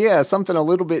legitimate, something a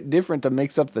little bit different to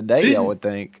mix up the day?" I would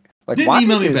think. Like, why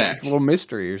email me back? It's a little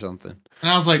mystery or something.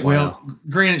 And I was like, "Well,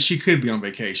 granted, she could be on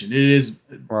vacation. It is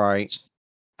right.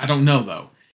 I don't know though,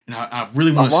 and I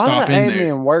really want to stop in there."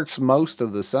 Admin works most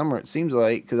of the summer. It seems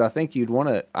like because I think you'd want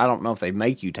to. I don't know if they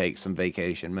make you take some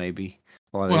vacation, maybe.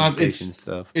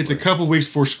 Stuff. It's a couple weeks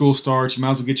before school starts. You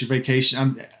might as well get your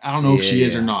vacation. I don't know if she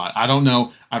is or not. I don't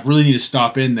know. I really need to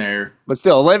stop in there. But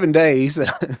still, 11 days.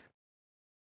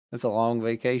 That's a long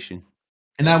vacation.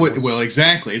 And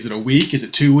exactly. Is it a week? Is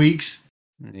it 2 weeks?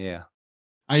 Yeah.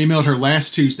 I emailed her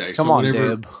last Tuesday. Come on,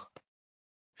 Deb.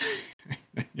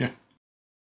 Yeah.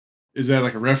 Is that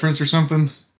like a reference or something?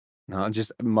 No,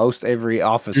 just most every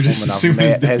office woman I've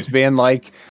met has been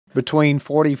like between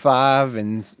 45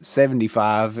 and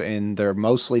 75, and they're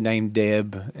mostly named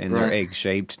Deb, and they're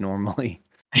egg-shaped normally.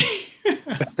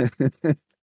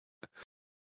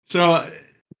 So,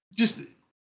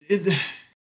 dude.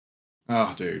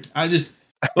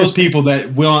 Those people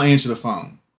that will not answer the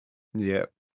phone. Yeah.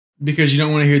 Because you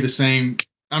don't want to hear the same.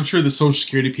 I'm sure the Social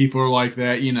Security people are like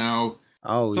that,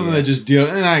 Oh something yeah. that just deal,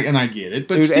 and I get it,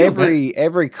 but Dude, still,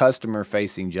 every customer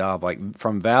facing job, like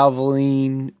from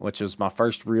Valvoline, which was my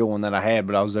first real one that I had,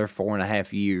 but I was there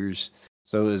 4.5 years.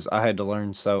 So I had to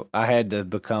learn. So I had to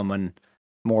become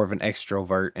more of an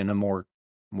extrovert and a more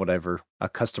a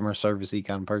customer servicey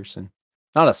kind of person.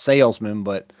 Not a salesman,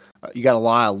 but you got to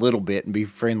lie a little bit and be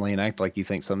friendly and act like you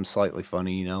think something's slightly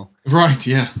funny. You know, right?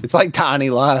 Yeah, it's like tiny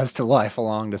lies to laugh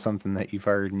along to something that you've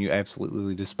heard and you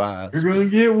absolutely despise. you're gonna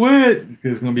get wet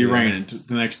because it's gonna be raining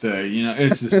the next day. You know,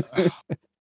 it's just.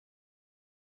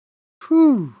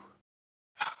 Whew.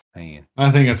 Man.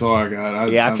 I think that's all I got.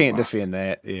 I can't defend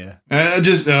that. Yeah.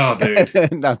 Just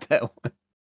dude. Not that one.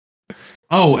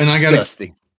 Oh, and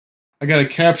Disgusting. I got a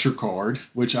capture card,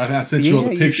 which I sent you all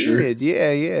the picture. You did.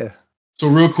 Yeah. So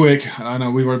real quick, I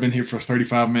know we've already been here for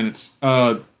 35 minutes.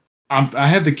 I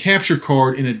have the capture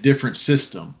card in a different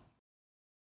system,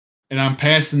 and I'm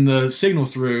passing the signal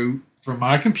through from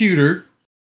my computer,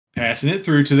 passing it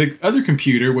through to the other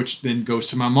computer, which then goes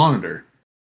to my monitor.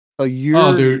 So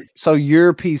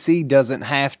your PC doesn't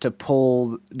have to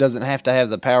have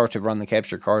the power to run the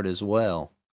capture card as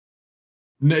well.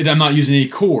 No, I'm not using any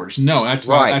cores. No, that's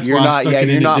why. Right. That's why I'm stuck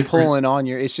you're not pulling on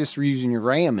it's just using your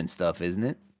RAM and stuff, isn't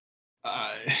it?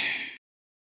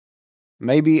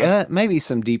 Maybe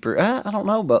some deeper. I don't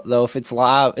know, but though if it's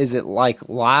live, is it like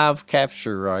live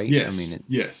capture? Right. Yes. I mean,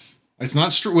 yes. It's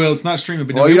not it's not streaming.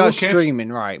 But you're not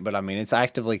streaming, right? But I mean, it's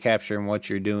actively capturing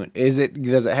what you're doing. Does it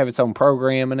have its own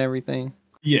program and everything?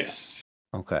 Yes.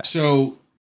 Okay. So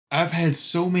I've had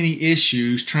so many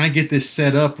issues trying to get this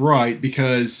set up right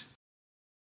because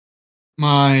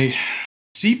my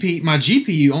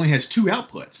GPU only has 2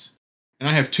 outputs, and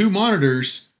I have 2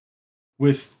 monitors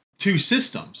with 2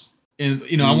 systems. And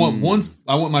I want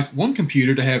my one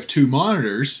computer to have 2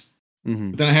 monitors,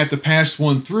 but then I have to pass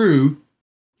one through.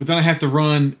 But then I have to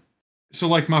run, so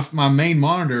like my main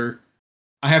monitor,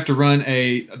 I have to run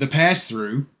the pass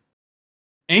through,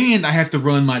 and I have to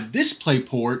run my display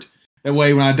port. That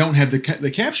way, when I don't have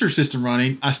the capture system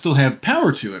running, I still have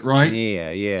power to it, right?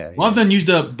 Yeah. Well, I've then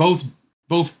used up both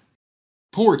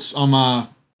ports on my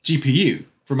GPU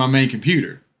for my main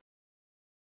computer.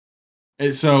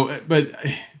 And so, but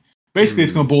basically,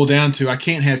 it's going to boil down to I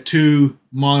can't have 2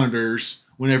 monitors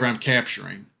whenever I'm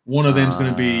capturing. One of them is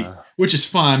going to be, which is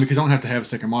fine because I don't have to have a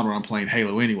second monitor when I'm playing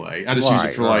Halo anyway. I just use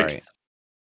it for like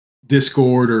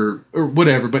Discord or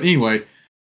whatever. But anyway,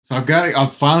 so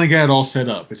I've finally got it all set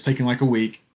up. It's taken like a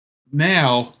week.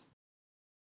 Now,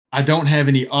 I don't have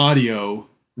any audio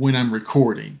when I'm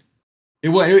recording. It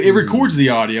records the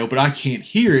audio, but I can't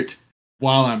hear it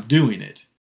while I'm doing it.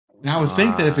 Now, I would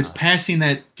think that if it's passing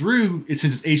that through,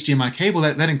 since it's HDMI cable,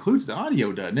 that includes the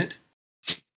audio, doesn't it?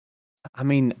 I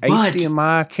mean,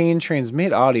 HDMI can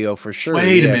transmit audio for sure.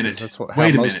 Wait a minute. That's how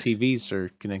most TVs are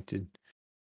connected.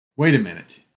 Wait a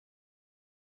minute.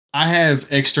 I have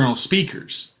external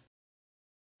speakers,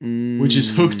 which is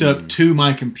hooked up to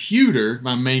my computer,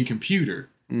 my main computer.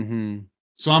 Mm-hmm.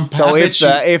 So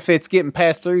if it's getting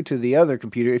passed through to the other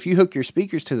computer, if you hook your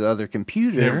speakers to the other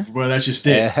computer, well, that's just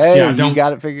it. You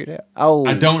got it figured out. Oh,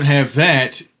 I don't have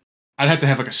that. I'd have to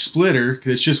have like a splitter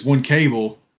because it's just one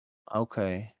cable.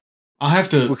 Okay. I'll have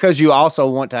to, because you also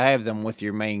want to have them with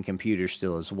your main computer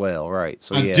still as well, right?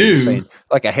 So I do. You're saying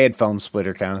like a headphone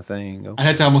splitter kind of thing. Okay. I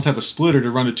had to almost have a splitter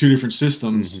to run the 2 different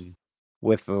systems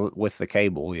with the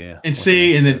cable, yeah. And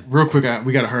then real quick,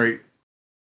 we got to hurry.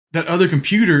 That other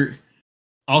computer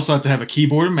also have to have a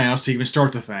keyboard and mouse to even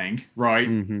start the thing, right?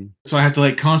 Mm-hmm. So I have to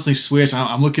like constantly switch.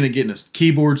 I'm looking at getting a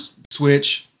keyboard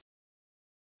switch.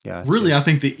 Yeah. Really, I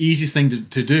think the easiest thing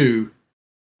to do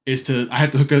is I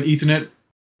have to hook an Ethernet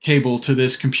cable to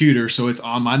this computer so it's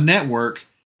on my network,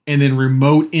 and then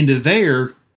remote into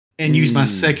there and use my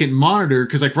second monitor,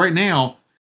 because like right now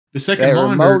the second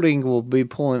monitor remoting will be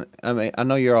pulling. I mean, I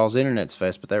know your all's internet's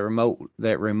fast, but that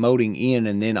remoting in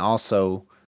and then also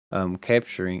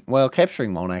capturing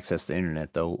won't access the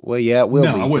internet though. Well, yeah, it will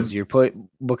be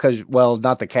because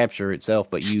not the capture itself,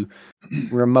 but you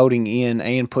remoting in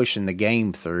and pushing the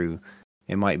game through,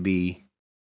 it might be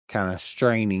kind of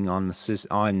straining on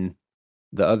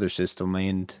the other system.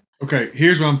 And okay,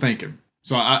 here's what I'm thinking.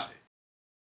 So that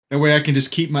way I can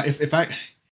just keep my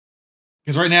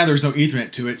because right now there's no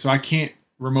Ethernet to it, so I can't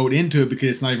remote into it because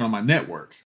it's not even on my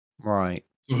network. Right.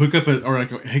 So hook up get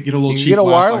a little cheap get a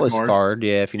Wi-Fi wireless card,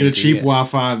 yeah. If you get a cheap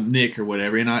Wi-Fi NIC or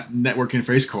whatever, and not network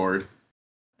interface card.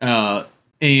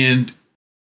 And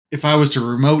if I was to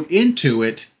remote into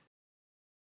it,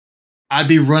 I'd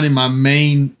be running my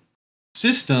main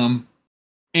system,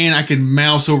 and I can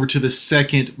mouse over to the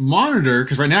second monitor,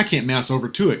 because right now I can't mouse over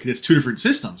to it because it's 2 different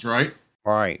systems, right?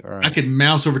 Right. I could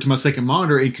mouse over to my second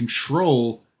monitor and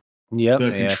control the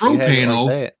control panel.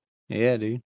 Like yeah,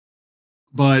 dude.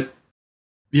 But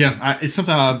yeah, it's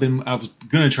something I was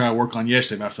gonna try to work on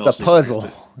yesterday, but I fell asleep.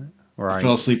 Puzzle. Right. I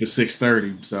fell asleep at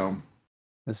 6:30. So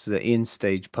this is an end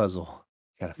stage puzzle.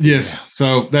 Yes.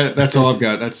 So that's all I've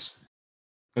got. That's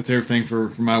everything for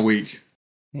my week.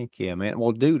 Heck yeah, man.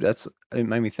 Well, dude, it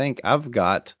made me think.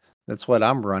 That's what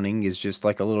I'm running is just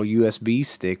like a little USB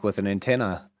stick with an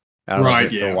antenna out of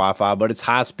it for Wi-Fi, but it's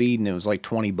high speed and it was like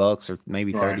 $20 or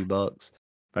maybe $30.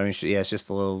 But I mean, yeah, it's just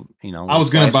a little, I was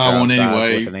gonna buy one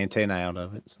anyway with an antenna out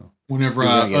of it. So whenever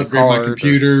I upgrade my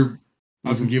computer, I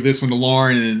was gonna give this one to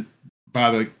Lauren and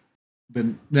buy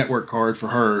the network card for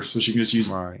her so she can just use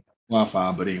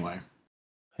Wi-Fi. But anyway,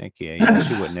 heck yeah,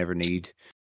 she would never need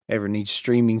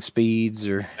streaming speeds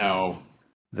or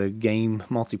the game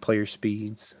multiplayer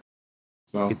speeds.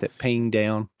 So get that ping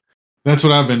down. That's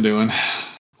what I've been doing.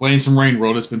 Playing some Rain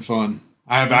World. It's been fun.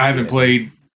 I haven't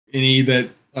played any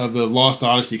of the Lost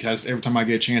Odyssey because every time I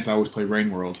get a chance, I always play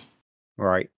Rain World.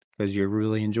 Right, because you're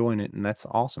really enjoying it, and that's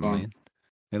awesome, man.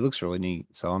 It looks really neat.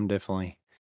 So I'm definitely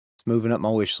moving up my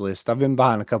wish list. I've been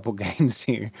buying a couple games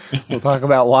here. We'll talk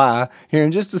about why here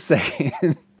in just a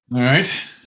second. All right.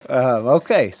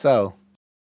 Okay, so,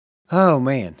 oh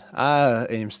man, I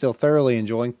am still thoroughly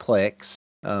enjoying Plex.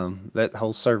 That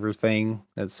whole server thing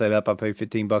that's set up, I pay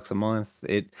 $15 a month.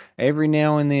 Every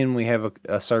now and then we have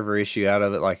a server issue out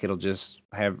of it, like it'll just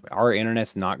have our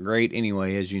internet's not great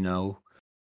anyway, as you know.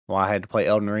 Well, I had to play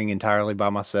Elden Ring entirely by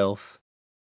myself.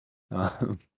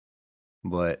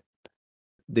 But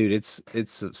dude, it's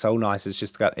so nice. It's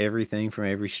just got everything from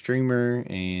every streamer,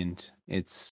 and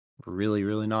it's really,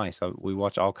 really nice. We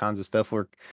watch all kinds of stuff. We're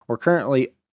currently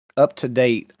up to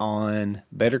date on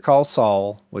Better Call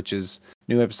Saul, which is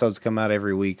new episodes come out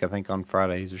every week, I think on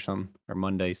Fridays or something, or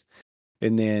Mondays.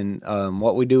 And then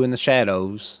What We Do in the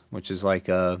Shadows, which is like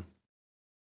a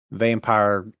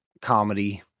vampire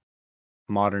comedy,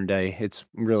 modern day. It's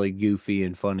really goofy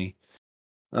and funny.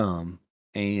 And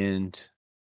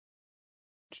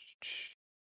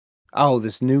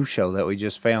this new show that we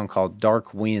just found called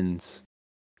Dark Winds.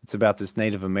 It's about this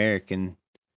Native American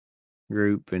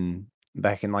group and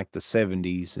back in like the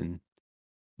 70s and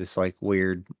this like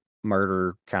weird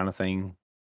murder kind of thing.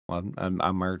 Well,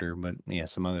 I murder, but yeah,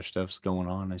 some other stuff's going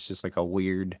on. It's just like a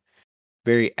weird,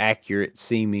 very accurate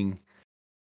seeming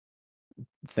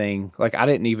thing. Like I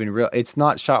didn't even realize it's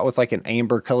not shot with like an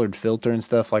amber colored filter and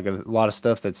stuff like a lot of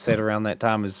stuff that's set around that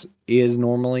time is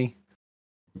normally.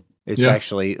 It's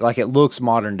actually like it looks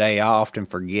modern day. I often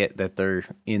forget that they're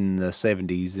in the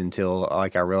 70s until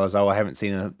like I realize, I haven't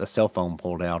seen a cell phone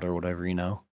pulled out or whatever,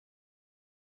 And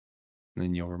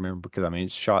then you'll remember because I mean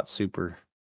it's shot super,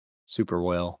 super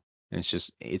well. And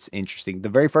it's interesting. The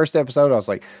very first episode, I was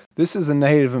like, this is a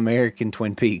Native American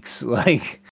Twin Peaks.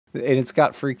 Like, and it's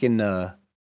got freaking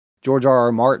George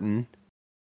R.R. Martin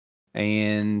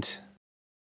and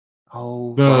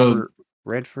Robert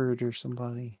Redford or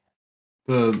somebody.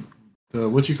 The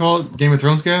what you call it? Game of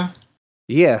Thrones guy?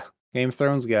 Yeah, Game of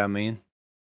Thrones guy, man.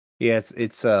 Yeah,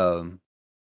 it's I've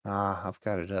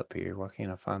got it up here. Why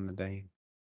can't I find the dang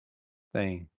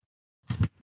thing?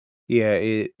 Yeah,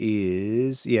 it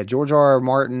is. Yeah, George R.R.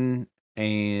 Martin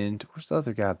and where's the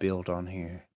other guy billed on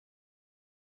here?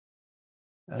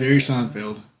 Jerry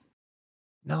Seinfeld.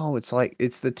 No, it's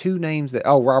the two names that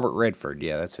Robert Redford.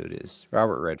 Yeah, that's who it is.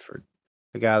 Robert Redford.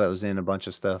 The guy that was in a bunch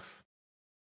of stuff.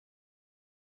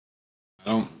 I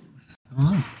don't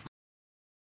know.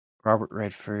 Robert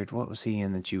Redford, what was he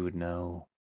in that you would know?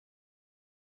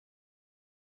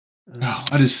 Oh,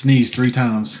 I just sneezed 3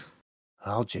 times.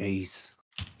 Oh, jeez.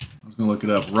 I was going to look it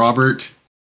up. Robert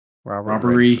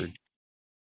Redford.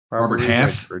 Robert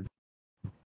Half.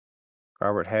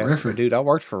 Robert Half. Redford. Dude, I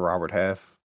worked for Robert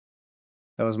Half.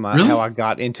 That was how I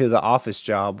got into the office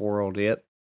job world. Yep.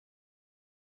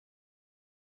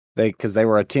 Because they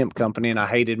were a temp company, and I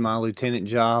hated my lieutenant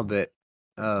job at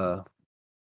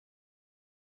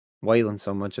Wayland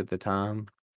so much at the time.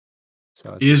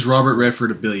 So is Robert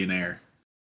Redford a billionaire?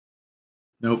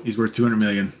 Nope, he's worth $200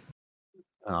 million.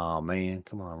 Oh man,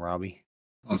 come on, Robbie.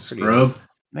 On Scrub.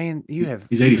 Man,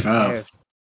 he's 85.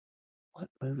 What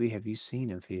movie have you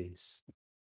seen of his?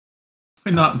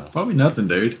 Probably nothing,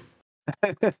 dude.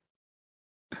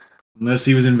 Unless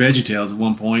he was in VeggieTales at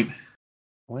one point.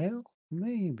 Well,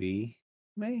 maybe.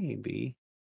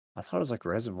 I thought it was like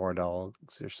Reservoir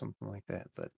Dogs or something like that,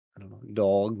 but I don't know.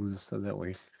 Dogs, so that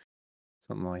way,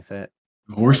 something like that.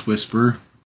 Horse Whisperer.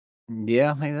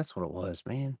 Yeah, maybe that's what it was,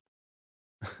 man.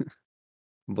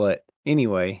 But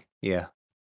anyway, yeah.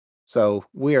 So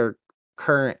we are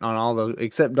current on all those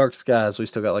except Dark Skies. We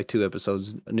still got like 2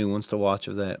 episodes, new ones to watch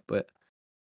of that. But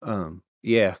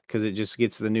yeah, because it just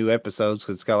gets the new episodes.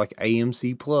 Cause it's got like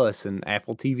AMC Plus and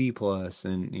Apple TV Plus,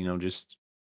 and just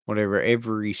whatever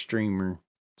every streamer.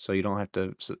 So you don't have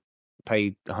to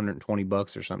pay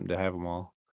 $120 or something to have them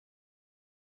all.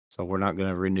 So we're not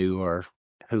gonna renew our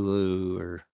Hulu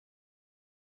or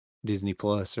Disney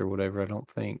Plus or whatever. I don't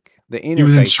think the He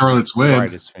was in interface Charlotte's isn't Web.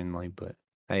 right as friendly, but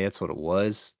hey, that's what it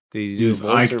was. Did he He do a was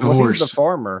voice? Ike Or the he was the horse.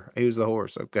 farmer? He was the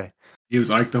horse. Okay, He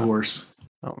was Ike the horse.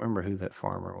 I don't remember who that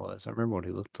farmer was. I remember what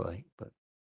he looked like, but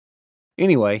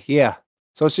anyway, yeah.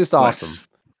 So it's just awesome.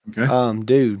 Okay.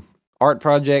 Dude, art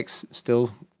projects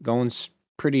still going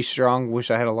pretty strong. Wish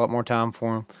I had a lot more time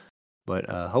for them, but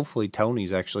hopefully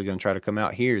Tony's actually going to try to come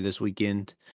out here this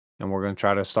weekend, and we're going to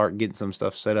try to start getting some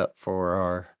stuff set up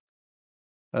for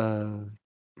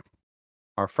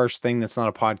our first thing that's not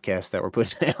a podcast that we're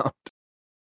putting out.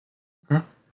 Okay.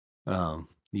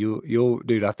 You'll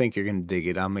dude, I think you're gonna dig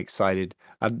it. I'm excited.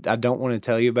 I don't want to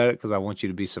tell you about it because I want you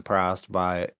to be surprised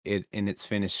by it in its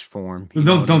finished form.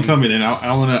 Don't tell me then.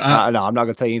 I want to. No, I'm not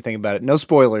gonna tell you anything about it. No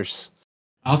spoilers.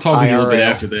 I'll talk to you a little bit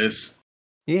after this.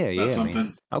 Yeah, something.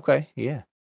 Man. Okay, yeah.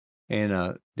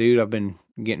 And dude, I've been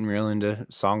getting real into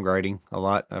songwriting a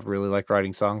lot. I really like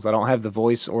writing songs. I don't have the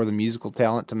voice or the musical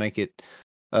talent to make it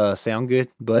sound good,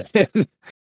 but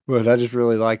but I just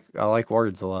really like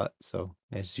words a lot. So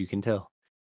as you can tell.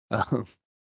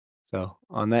 So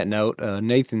on that note,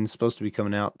 Nathan's supposed to be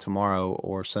coming out tomorrow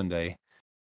or Sunday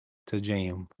to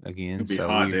jam again. It'll be so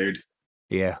hot, dude.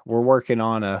 Yeah, we're working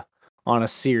on a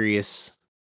serious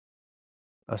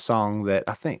song that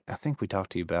I think we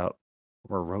talked to you about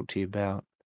or wrote to you about.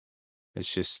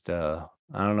 It's just I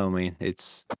don't know, man.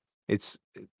 It's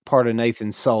part of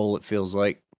Nathan's soul. It feels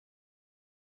like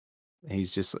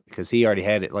he's just because he already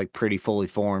had it like pretty fully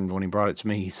formed when he brought it to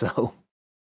me. So,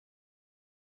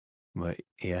 but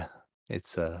yeah.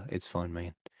 It's fun,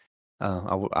 man.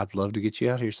 I'd love to get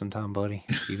you out here sometime, buddy.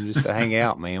 Even just to hang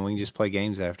out, man. We can just play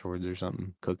games afterwards or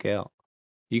something. Cook out.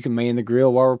 You can man the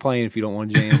grill while we're playing if you don't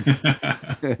want to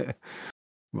jam.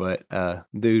 But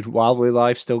dude, Wobbly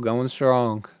Life still going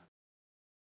strong.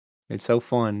 It's so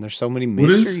fun. There's so many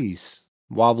mysteries.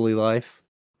 Wobbly Life.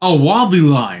 Oh, Wobbly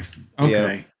Life.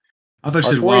 Okay. Yep. I thought you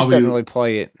said Wobbly. Doesn't really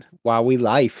play it. Wobbly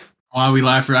Life. Wobbly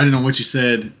Life. I didn't know what you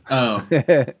said. Oh.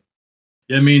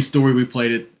 Yeah, me and Story, we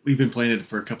played it. We've been playing it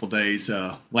for a couple days.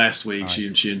 Last week, nice.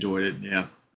 she enjoyed it. Yeah.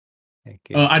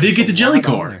 I did get the jelly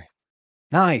car.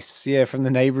 Nice, yeah, from the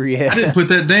neighbor. Yeah, I didn't put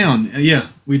that down. Yeah,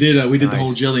 we did. We did the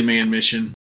whole Jelly Man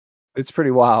mission. It's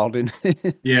pretty wild, isn't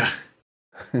it? Yeah.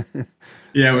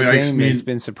 Yeah, it's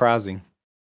been surprising.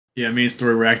 Yeah, me and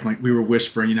Story were acting like we were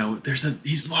whispering.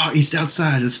 He's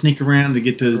outside to sneak around to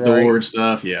get to his door and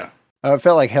stuff. Yeah. It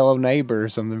felt like Hello Neighbor or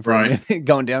something.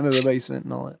 Going down to the basement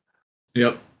and all that.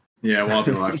 Yep. Yeah,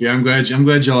 Wobbly Life. Yeah, I'm glad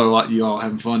y'all are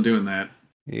having fun doing that.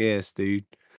 Yes, dude.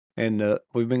 And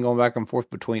we've been going back and forth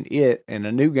between it and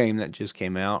a new game that just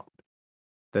came out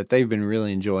that they've been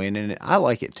really enjoying, and I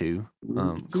like it too.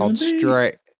 Called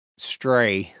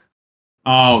Stray.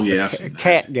 Oh yeah,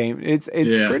 cat game. It's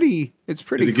pretty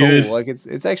cool. Good? Like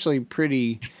it's actually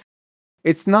pretty.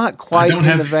 It's not quite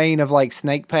in the vein of like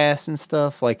Snake Pass and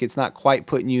stuff. Like it's not quite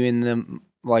putting you in the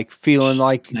like feeling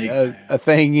like a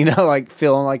thing, like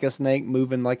feeling like a snake,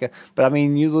 moving like a. But I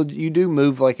mean, you do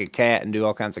move like a cat and do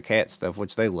all kinds of cat stuff,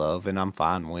 which they love, and I'm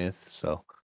fine with. So,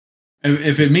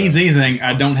 if it means anything,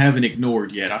 I don't have it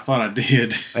ignored yet. I thought I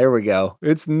did. There we go.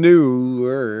 It's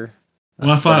newer. Well,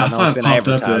 I thought it popped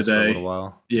up the other day. For a little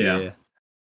while. Yeah.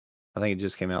 I think it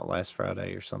just came out last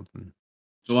Friday or something.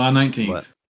 July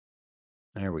 19th.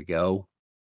 There we go.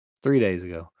 3 days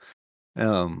ago.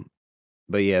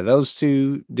 But yeah, those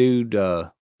two, dude, I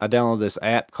downloaded this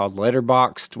app called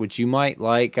Letterboxd, which you might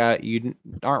like. You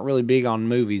aren't really big on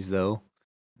movies though,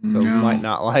 so you might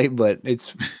not like. But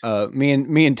it's me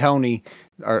and Tony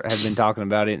have been talking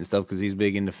about it and stuff because he's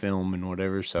big into film and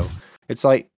whatever. So it's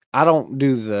like I don't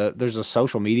do there's a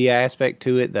social media aspect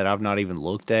to it that I've not even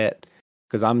looked at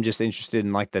because I'm just interested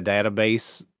in like the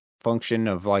database function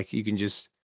of like you can just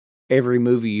every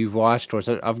movie you've watched. Or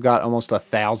I've got almost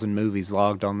 1,000 movies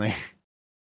logged on there.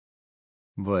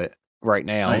 But right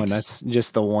now, and that's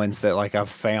just the ones that like I've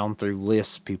found through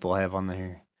lists people have on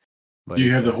there. But do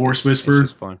you have the Horse Whisperer?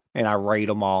 It's just fun, and I rate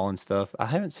them all and stuff. I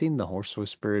haven't seen the Horse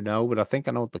Whisperer, no, but I think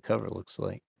I know what the cover looks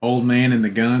like. Old Man and the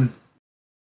Gun.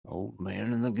 Old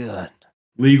Man and the Gun.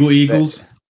 Legal Eagles.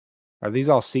 Are these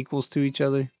all sequels to each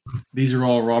other? These are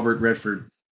all Robert Redford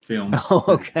films. Oh,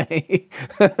 okay.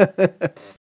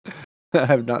 I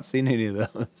have not seen any of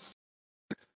those.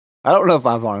 I don't know if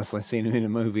I've honestly seen him in a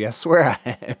movie. I swear I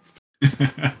have.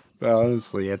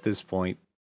 Honestly, at this point.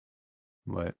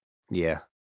 But yeah.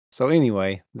 So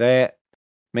anyway, that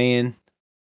man,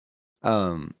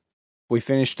 we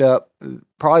finished up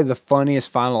probably the funniest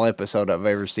final episode I've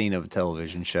ever seen of a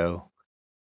television show.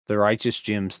 The Righteous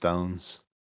Gemstones.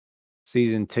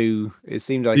 Season 2. It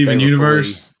seemed like Steven they were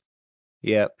Universe.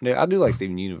 Yep. I do like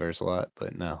Steven Universe a lot,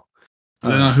 but no. Is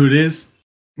that not who it is?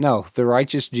 No, The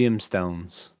Righteous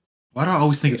Gemstones. Why do I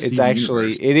always think of It's Steven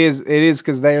actually Universe? it is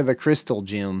because they're the crystal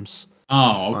gems.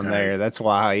 Oh, okay. On there. That's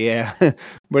why, yeah.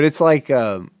 But it's like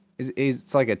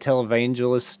it's like a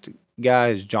televangelist guy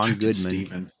is John Goodman.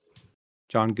 Steven.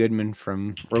 John Goodman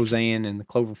from Roseanne and the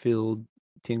Cloverfield,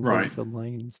 10 Right. Cloverfield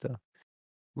Lane and stuff.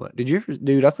 What did you ever,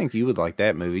 dude? I think you would like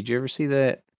that movie. Did you ever see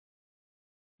that?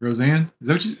 Roseanne? Is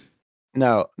that what you?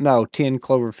 No, 10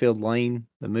 Cloverfield Lane,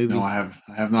 the movie. No, I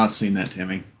have not seen that,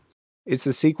 Timmy. It's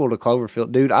a sequel to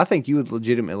Cloverfield, dude. I think you would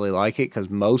legitimately like it because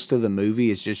most of the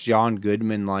movie is just John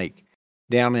Goodman like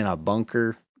down in a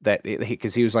bunker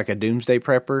because he was like a doomsday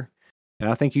prepper. And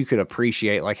I think you could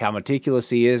appreciate like how meticulous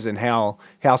he is and how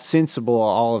sensible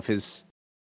all of his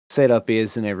setup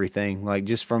is and everything. Like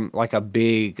just from like a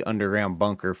big underground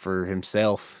bunker for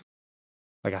himself.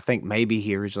 Like I think maybe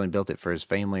he originally built it for his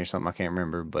family or something. I can't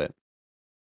remember, but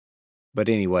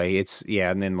anyway, it's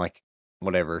and then like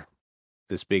whatever,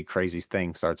 this big crazy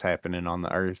thing starts happening on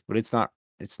the earth, but it's not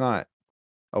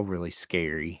overly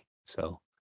scary. So,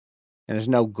 and there's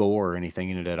no gore or anything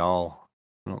in it at all.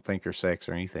 I don't think, or sex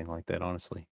or anything like that,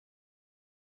 honestly.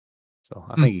 So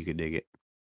I think you could dig it.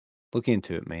 Look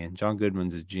into it, man. John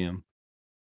Goodman's a gem.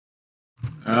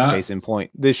 Case in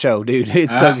point, this show, dude,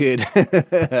 it's so good.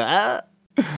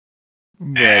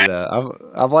 But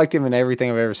I've liked him in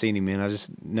everything I've ever seen him in. I just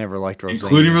never liked Roseanne.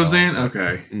 Including Roseanne?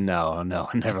 Okay. No, I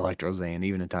never liked Roseanne,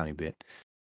 even a tiny bit.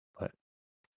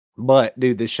 But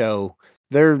dude, the show,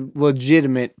 they're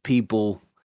legitimate people,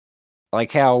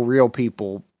 like how real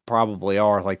people probably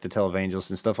are, like the televangelists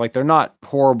and stuff. Like they're not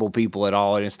horrible people at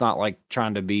all, and it's not like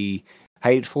trying to be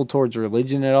hateful towards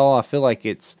religion at all. I feel like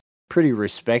it's pretty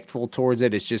respectful towards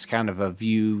it. It's just kind of a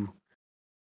view,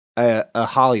 a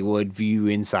Hollywood view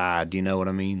inside. You know what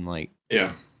I mean? Like,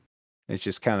 yeah, it's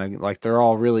just kind of like they're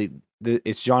all really.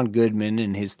 It's John Goodman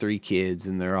and his 3 kids,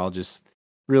 and they're all just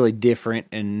really different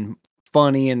and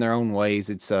funny in their own ways.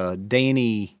 It's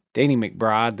Danny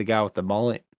McBride, the guy with the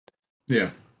mullet.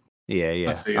 Yeah.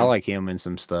 I like him in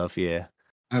some stuff. Yeah,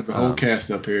 I have the whole cast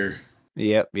up here.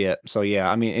 Yep. So yeah,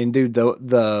 I mean, and dude,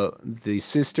 the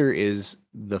sister is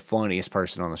the funniest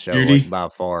person on the show, Judy? like, by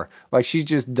far. Like she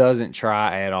just doesn't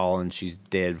try at all, and she's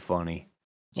dead funny.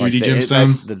 Judy like,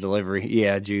 Gemstone? That's the delivery.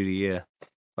 Yeah, Judy. Yeah,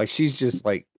 like she's just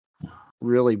like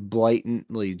really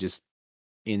blatantly just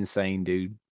insane,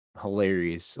 dude.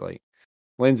 Hilarious. Like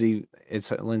Lindsay,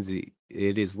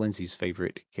 it is Lindsay's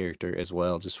favorite character as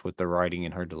well, just with the writing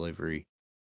and her delivery.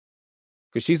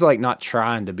 Because she's like not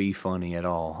trying to be funny at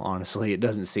all. Honestly, it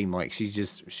doesn't seem like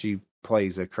she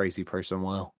plays a crazy person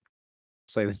well.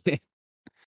 Say that.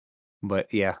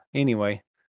 But yeah. Anyway,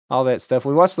 all that stuff.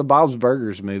 We watched the Bob's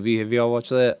Burgers movie. Have y'all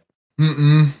watched that?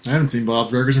 I haven't seen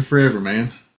Bob's Burgers in forever,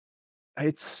 man.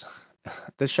 It's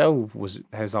the show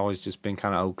has always just been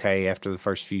kind of okay after the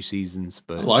first few seasons,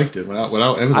 but I liked it.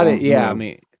 I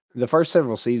mean, the first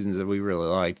several seasons that we really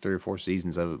liked, 3 or 4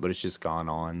 seasons of it, but it's just gone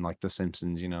on like The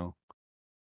Simpsons,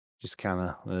 just kind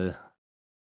of.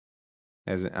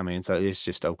 So it's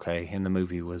just okay, and the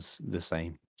movie was the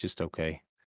same, just okay.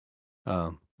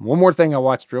 One more thing I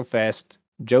watched real fast: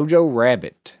 Jojo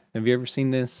Rabbit. Have you ever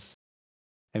seen this?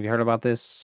 Have you heard about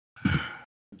this?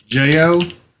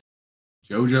 Jojo.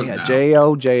 Yeah,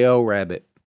 Jojo Rabbit.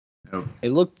 Oh.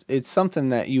 It's something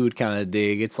that you would kind of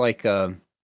dig. It's like a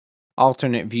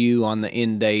alternate view on the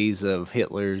end days of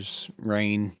Hitler's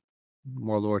reign,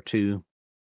 World War II.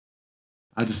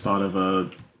 I just thought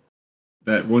of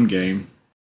that one game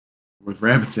with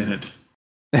rabbits in it.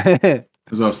 That's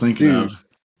what I was thinking of.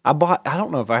 I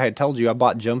don't know if I had told you, I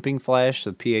bought Jumping Flash,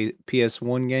 the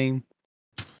PS1 game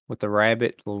with the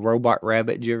rabbit, little robot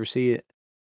rabbit. Did you ever see it?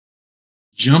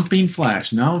 Jumping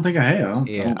Flash? No, I don't think I have.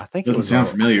 I think it was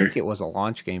familiar. I think it was a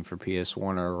launch game for PS1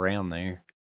 or around there.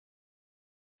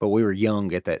 But we were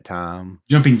young at that time.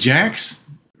 Jumping Jacks?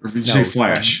 Or did you say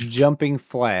Flash? Jumping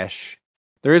Flash.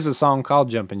 There is a song called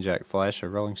Jumping Jack Flash, a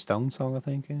Rolling Stone song, I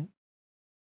think.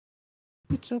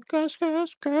 It's a gas. I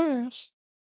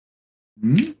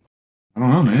don't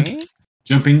know, man.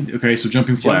 Jumping Flash.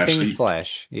 Jumping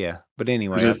Flash, yeah. But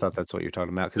anyway, I thought that's what you're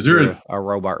talking about because you're a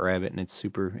robot rabbit, and it's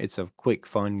a quick,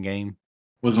 fun game.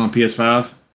 Was it on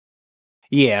PS5?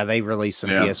 Yeah, they released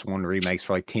some PS1 remakes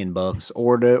for like $10,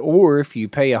 or if you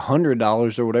pay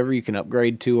 $100 or whatever, you can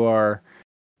upgrade to our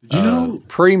Did you know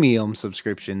premium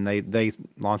subscription? They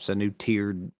launched a new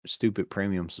tiered stupid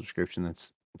premium subscription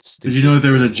that's stupid. Did you know that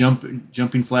there was a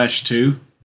Jumping Flash 2?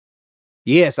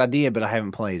 Yes, I did, but I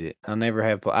haven't played it. I never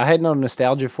have. I had no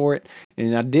nostalgia for it,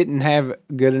 and I didn't have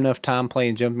good enough time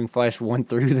playing Jumping Flash 1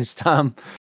 through this time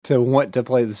to want to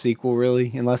play the sequel,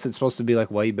 really, unless it's supposed to be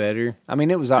like way better. I mean,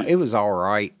 it was all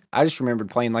right. I just remembered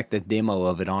playing like the demo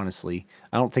of it, honestly.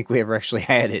 I don't think we ever actually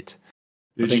had it.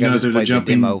 Did you know there's a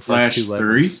Jumping Flash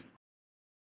 3?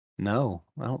 No,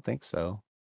 I don't think so.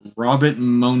 Robert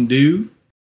Mondu,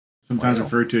 sometimes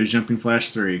referred to as Jumping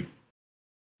Flash 3.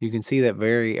 You can see that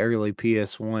very early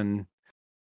PS1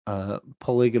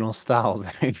 polygonal style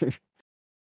there.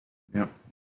 Yep.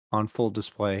 On full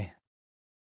display.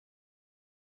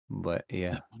 But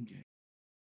yeah.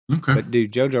 Okay. But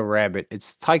dude, Jojo Rabbit,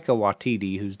 it's Taika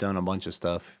Waititi who's done a bunch of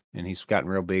stuff, and he's gotten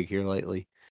real big here lately.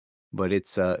 But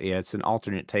it's it's an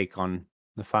alternate take on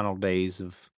the final days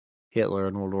of Hitler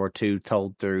in World War II,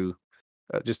 told through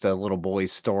just a little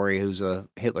boy's story who's a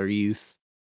Hitler youth.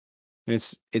 And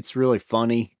it's really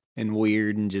funny and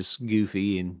weird and just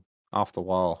goofy and off the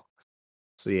wall.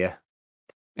 So yeah.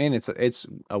 And it's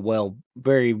a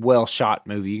very well shot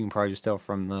movie. You can probably just tell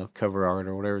from the cover art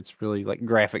or whatever. It's really like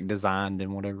graphic designed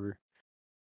and whatever,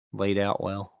 laid out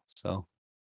well. So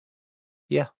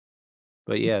yeah.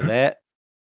 But yeah, that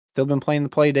still been playing the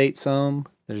Playdate some.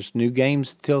 There's new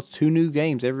games, till 2 new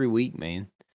games every week, man.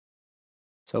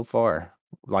 So far.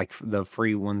 Like the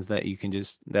free ones that you can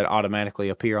that automatically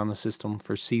appear on the system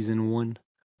for season 1.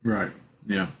 Right.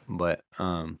 Yeah. But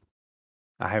I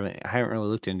haven't really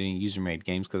looked into any user made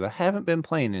games because I haven't been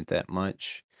playing it that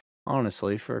much,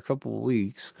 honestly, for a couple of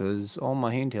weeks because all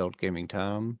my handheld gaming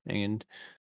time and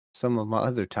some of my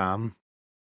other time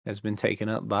has been taken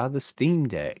up by the Steam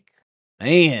Deck.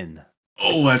 Man.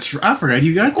 Oh, that's I forgot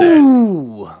you got that.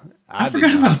 Ooh, I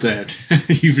forgot about that.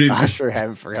 I sure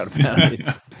haven't forgot about it.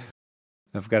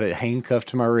 I've got it handcuffed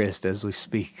to my wrist as we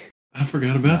speak. I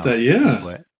forgot about that.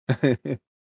 Yeah.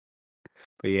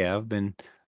 But yeah, I've been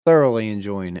thoroughly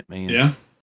enjoying it, man. Yeah.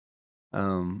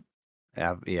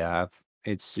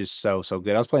 It's just so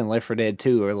good. I was playing Left 4 Dead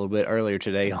 2 a little bit earlier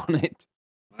today on it.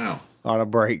 Wow. On a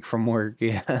break from work,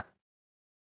 yeah.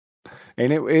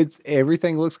 And it's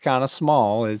everything looks kind of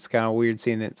small. It's kind of weird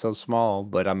seeing it so small,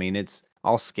 but I mean it's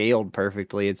all scaled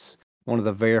perfectly. It's one of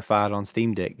the verified on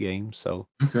Steam Deck games, so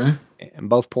okay. And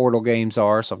both Portal games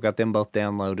are, so I've got them both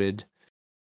downloaded.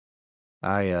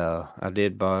 I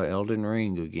did buy Elden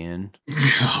Ring again.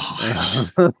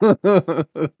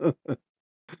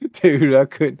 Dude, I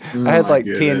couldn't. I had like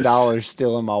 $10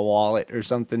 still in my wallet or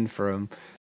something from.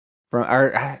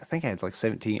 I think I had like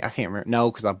 17. I can't remember. No,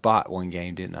 because I bought one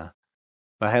game, didn't I?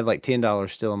 But I had like $10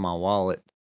 still in my wallet,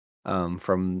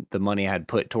 from the money I had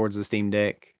put towards the Steam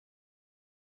Deck,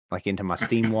 like into my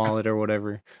Steam wallet or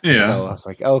whatever. Yeah. So I was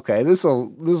like, okay, this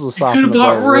will soften you could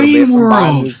have bought Rain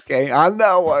World. This game. I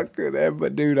know I could have,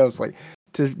 but dude, I was like,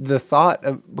 to the thought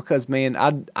of, because man,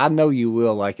 I know you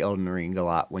will like Elden Ring a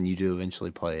lot when you do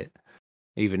eventually play it,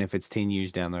 even if it's 10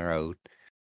 years down the road.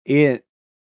 It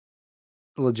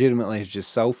legitimately is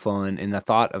just so fun, and the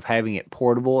thought of having it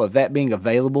portable, of that being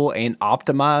available and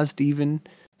optimized even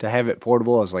to have it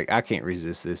portable, I was like, I can't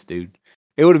resist this, dude.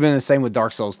 It would have been the same with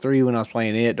Dark Souls 3 when I was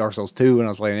playing it, Dark Souls 2 when I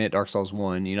was playing it, Dark Souls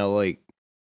 1, like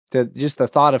just the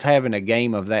thought of having a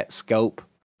game of that scope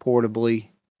portably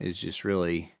is just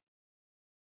really,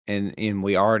 and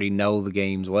we already know the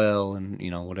games well, and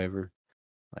whatever.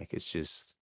 Like it's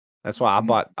just, that's why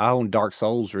I own Dark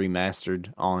Souls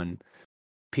Remastered on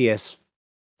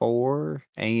PS4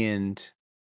 and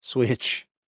Switch.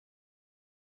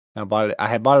 I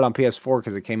had bought it on PS4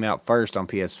 because it came out first on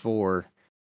PS4,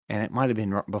 and it might have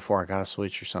been before I got a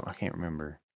Switch or something. I can't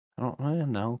remember. I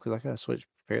don't know because I got a Switch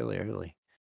fairly early.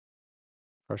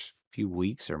 First few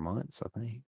weeks or months, I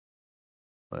think.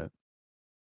 But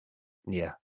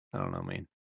yeah, I don't know, man.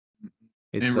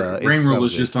 It's Rain World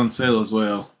was just on sale as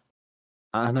well.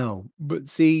 I know, but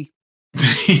see,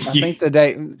 I think the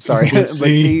day. Sorry, but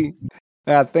see,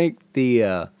 I think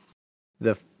the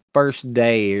first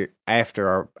day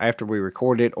after we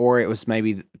recorded, or it was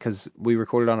maybe because we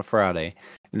recorded on a Friday,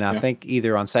 and I think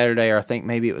either on Saturday or I think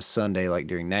maybe it was Sunday, like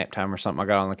during nap time or something. I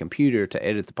got on the computer to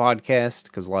edit the podcast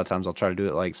because a lot of times I'll try to do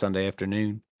it like Sunday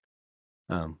afternoon,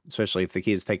 especially if the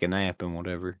kids take a nap and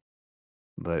whatever.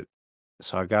 But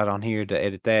so I got on here to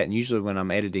edit that, and usually when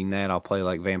I'm editing that, I'll play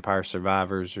like Vampire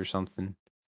Survivors or something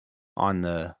on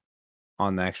the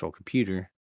actual computer.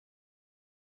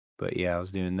 But yeah, I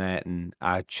was doing that, and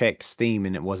I checked Steam,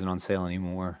 and it wasn't on sale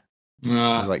anymore. It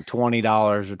was like $20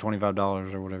 or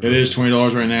 $25 or whatever. It is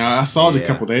 $20 right now. I saw it a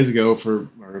couple days ago or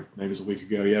maybe it was a week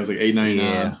ago. Yeah, it was like $8.99.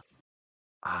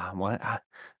 Yeah. What? I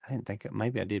didn't think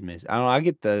maybe I did miss. I don't know. I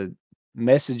get the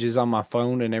messages on my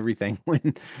phone and everything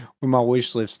when my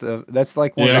wish list stuff. That's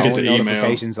like one of the only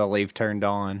notifications I'll leave turned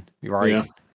on. You're right. Yeah.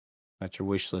 About your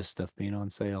wish list stuff being on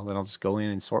sale. Then I'll just go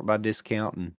in and sort by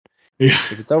discount, and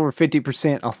if it's over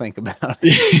 50%, I'll think about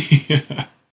it. Yeah.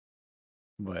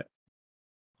 But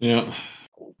yeah.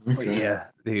 Okay. But yeah,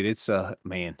 dude, it's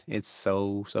man, it's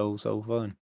so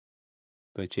fun.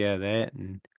 But yeah, that,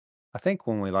 and I think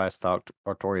when we last talked,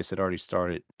 Artorias had already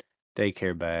started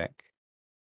daycare back.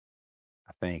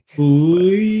 I think.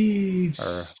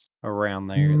 Or around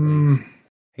there at least.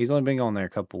 He's only been on there a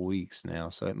couple weeks now,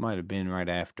 so it might have been right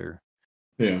after.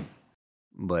 Yeah.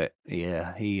 But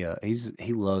yeah, he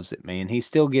loves it, man. He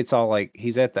still gets all like,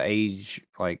 he's at the age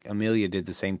like Amelia did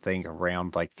the same thing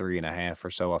around like 3.5 or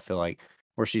so. I feel like,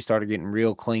 where she started getting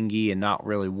real clingy and not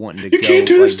really wanting to go. You can't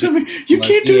do this to me. You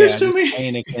can't do this to me.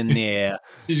 Panicking, yeah.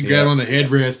 She's grabbing on the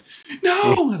headrest.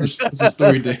 No, that's the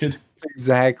story did.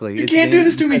 Exactly. You can't do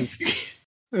this to me.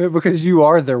 Because you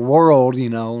are their world,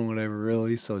 and whatever,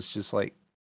 really. So it's just like,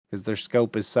 because their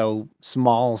scope is so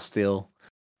small still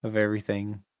of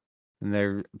everything. And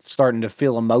they're starting to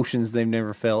feel emotions they've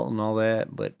never felt and all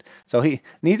that. But so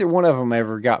neither one of them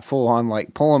ever got full on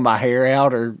like pulling my hair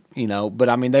out or, but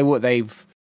I mean,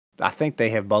 I think they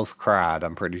have both cried,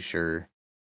 I'm pretty sure,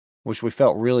 which we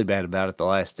felt really bad about at the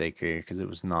last daycare because it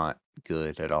was not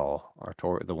good at all.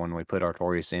 The one we put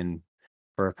Artorias in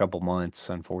for a couple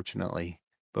months, unfortunately,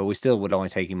 but we still would only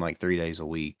take him like 3 days a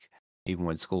week, even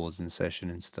when school was in session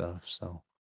and stuff. So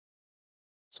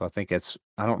I think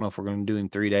I don't know if we're going to do him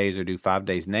 3 days or do 5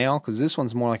 days now, because this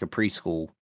one's more like a preschool.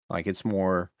 Like it's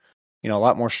more, a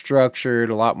lot more structured,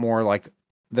 a lot more like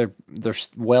they're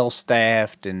well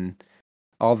staffed, and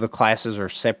all the classes are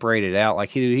separated out. Like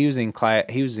he was in class,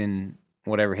 he was in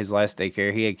whatever his last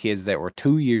daycare. He had kids that were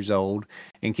 2 years old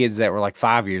and kids that were like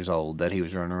 5 years old that he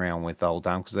was running around with the whole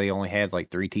time, because they only had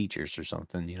like 3 teachers or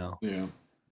something, Yeah.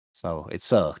 So it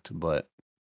sucked, but.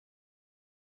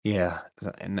 Yeah,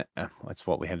 and that's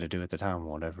what we had to do at the time,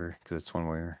 whatever, because it's when we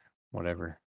were,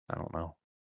 whatever, I don't know.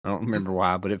 I don't remember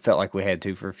why, but it felt like we had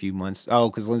to for a few months. Oh,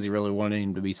 because Lindsay really wanted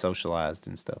him to be socialized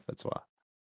and stuff, that's why.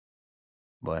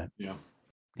 But,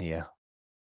 yeah.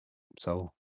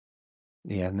 So,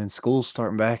 yeah, and then school's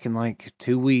starting back in like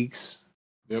 2 weeks.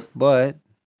 Yep. But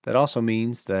that also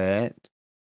means that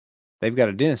they've got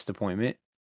a dentist appointment,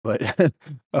 but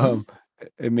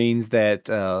it means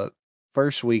that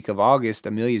first week of August,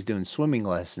 Amelia's doing swimming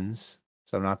lessons.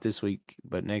 So not this week,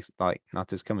 but not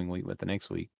this coming week, but the next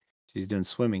week. She's doing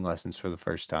swimming lessons for the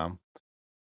first time.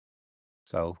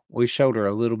 So we showed her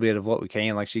a little bit of what we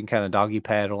can. Like she can kind of doggy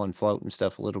paddle and float and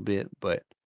stuff a little bit, but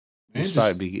we just thought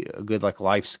it'd be a good like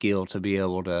life skill to be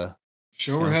able to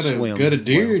show her how to gut a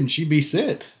deer and she'd be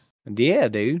set. Yeah,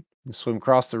 dude. Swim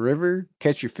across the river,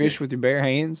 catch your fish with your bare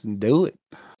hands, and do it.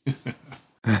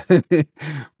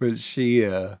 But she,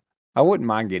 I wouldn't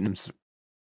mind getting him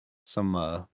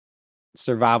some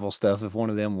survival stuff if one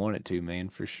of them wanted to, man,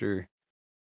 for sure.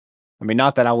 I mean,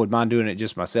 not that I would mind doing it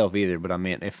just myself either, but I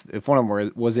mean, if one of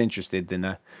them was interested,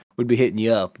 then we'd be hitting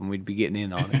you up and we'd be getting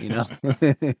in on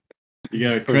it, You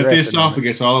gotta cut the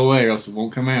esophagus all the way, or else it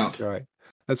won't come out. That's right.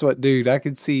 That's what, dude. I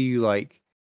could see you like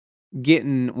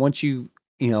getting once you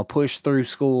push through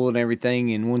school and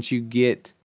everything, and once you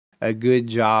get a good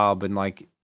job, and like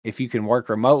if you can work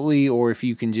remotely or if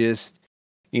you can just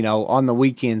on the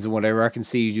weekends and whatever, I can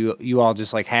see you all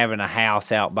just like having a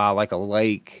house out by like a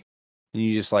lake and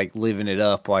you just like living it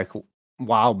up like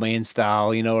wild man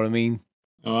style, you know what I mean?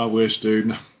 Oh, I wish, dude.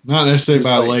 Not necessarily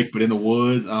by a lake, but in the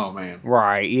woods. Oh man.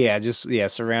 Right, yeah,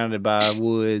 surrounded by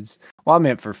woods. Well, I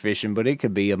meant for fishing, but it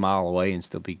could be a mile away and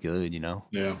still be good,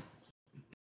 Yeah.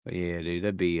 But yeah, dude,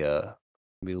 that'd be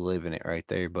living it right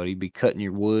there, buddy. Be cutting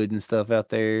your wood and stuff out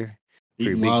there,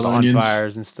 eating big wild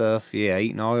bonfires and stuff. Yeah,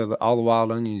 eating all the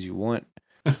wild onions you want.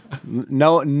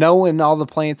 Knowing all the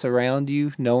plants around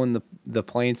you, knowing the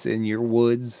plants in your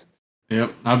woods.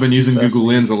 Yep, I've been using Google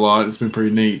Lens a lot. It's been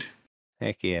pretty neat.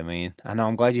 Heck yeah, man! I know.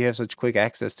 I'm glad you have such quick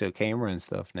access to a camera and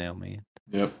stuff now, man.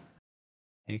 Yep.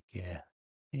 Heck yeah.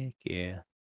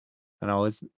 I know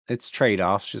it's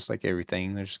trade-offs, just like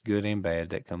everything. There's good and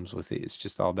bad that comes with it. It's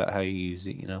just all about how you use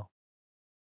it,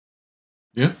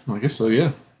 Yeah, I guess so,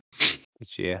 yeah.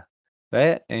 But yeah,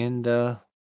 that and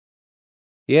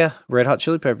yeah, Red Hot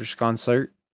Chili Peppers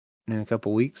concert in a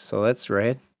couple weeks, so that's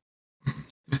rad.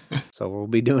 So we'll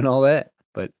be doing all that.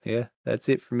 But yeah, that's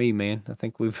it for me, man. I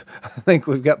think we've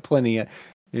got plenty.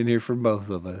 in here for both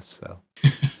of us. So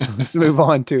let's move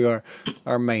on to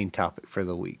our main topic for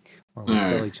the week, where we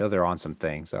sell each other on some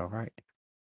things. All right.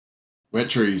 Wet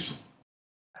trees.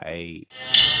 Hey.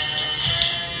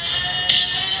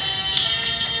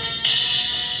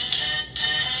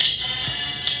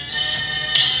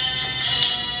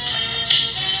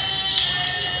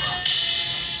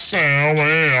 Sell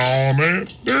me on it.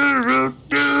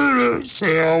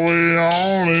 Sell me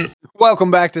on it.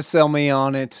 Welcome back to Sell Me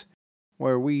On It,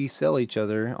 where we sell each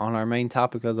other on our main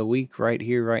topic of the week right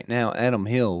here, right now. Adam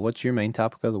Hill, what's your main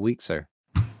topic of the week, sir?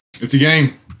 It's a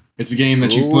game. It's a game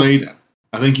that you've played.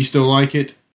 I think you still like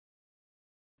it.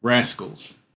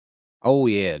 Rascals. Oh,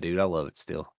 yeah, dude. I love it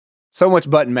still. So much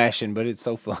button mashing, but it's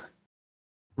so fun.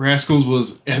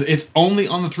 Rascals it's only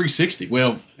on the 360.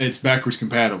 Well, it's backwards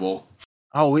compatible.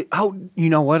 Oh, you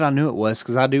know what? I knew it was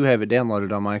because I do have it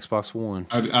downloaded on my Xbox One.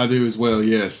 I do as well.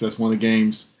 Yes, that's one of the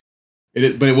games.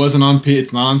 But it wasn't on.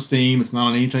 It's not on Steam. It's not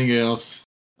on anything else.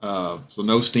 So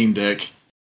no Steam Deck.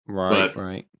 Right,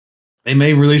 right. They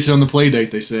may release it on the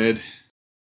Playdate. They said.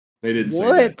 They didn't say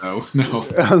that though. No.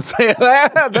 I was saying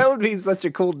that would be such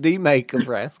a cool demake of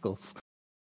Rascals.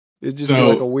 It'd just be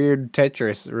like a weird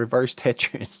Tetris, reverse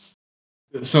Tetris.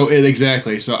 So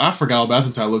exactly. So I forgot all about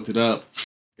this. I looked it up.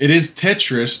 It is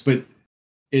Tetris, but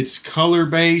it's color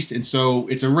based, and so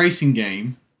it's a racing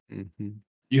game. Mm-hmm.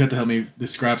 You have to help me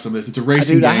describe some of this. It's a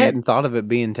racing game. I hadn't thought of it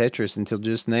being Tetris until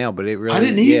just now, but it really. I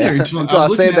didn't either. Yeah. Until I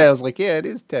said that, I was like, "Yeah, it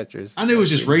is Tetris." I knew it was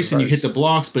just racing. You hit the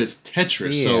blocks, but it's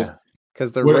Tetris. Yeah. So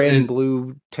because they're red and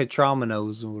blue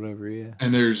tetrominoes or whatever. Yeah,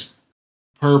 and there's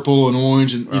purple and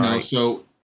orange, and you know, so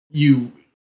you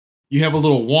have a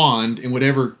little wand, and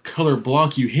whatever color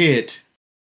block you hit.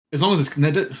 As long as it's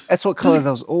that's what color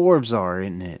those orbs are,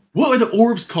 isn't it? What are the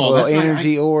orbs called? Well, that's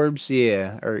energy orbs,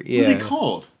 yeah, What are they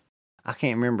called? I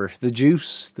can't remember. The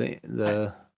juice,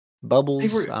 the bubbles.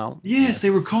 They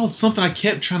were called something. I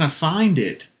kept trying to find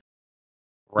it.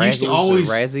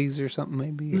 Razzies or something,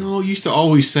 maybe. No, used to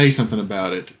always say something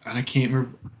about it, and I can't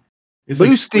remember. It's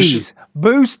boosties,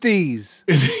 boosties.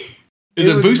 Is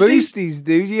it boosties? Boosties,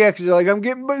 dude. Yeah, because you're like, I'm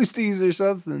getting boosties or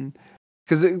something.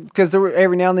 Because there were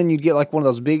every now and then you'd get like one of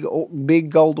those big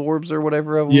gold orbs or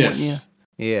whatever of them. Yes.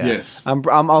 Yeah. Yes. I'm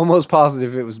almost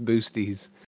positive it was boosties.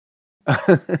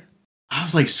 I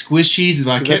was like squishies. If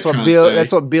I kept trying to say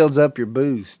that's what builds up your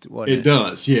boost. It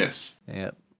does. Yes.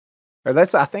 Yeah. Or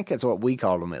I think that's what we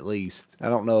called them at least. I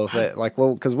don't know if that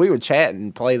because we would chat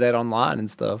and play that online and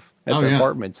stuff at the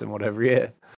apartments and whatever. Yeah.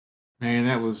 Man,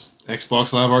 that was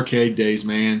Xbox Live Arcade days,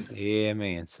 man. Yeah,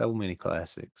 man. So many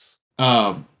classics.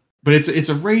 But it's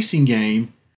a racing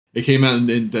game. It came out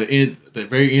in the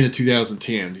very end of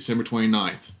 2010, December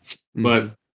 29th. Mm-hmm.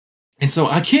 And so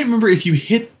I can't remember if you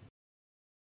hit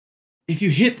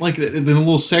like in the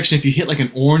little section, if you hit like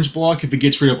an orange block, if it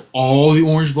gets rid of all the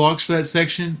orange blocks for that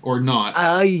section or not.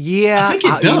 Yeah. I think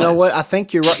it does. You know what? I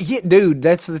think you're right. Yeah, dude,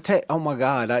 that's oh my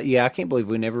God. I can't believe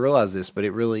we never realized this, but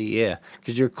it really,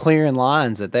 because you're clearing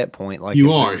lines at that point. Like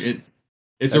you are.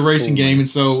 It's a racing game, and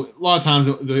so a lot of times,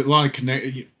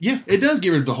 it does get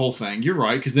rid of the whole thing. You're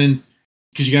right, because you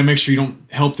got to make sure you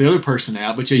don't help the other person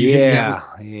out. But you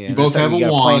both have a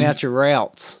wand. Plan out your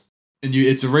routes, and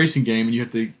it's a racing game, and you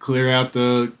have to clear out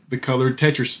the colored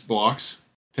Tetris blocks,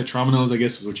 tetrominoes, I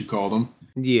guess is what you call them.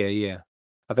 Yeah.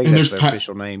 I think that's the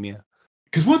official name. Yeah,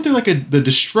 because wasn't there the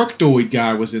Destructoid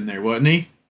guy was in there, wasn't he?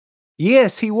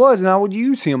 Yes, he was, and I would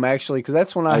use him actually because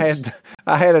that's when I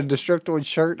had a Destructoid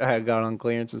shirt I had got on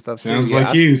clearance and stuff. Sounds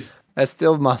like you. That's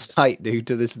still my site, dude.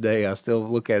 To this day, I still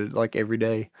look at it like every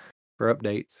day for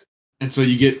updates. And so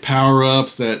you get power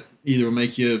ups that either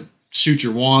make you shoot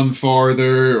your wand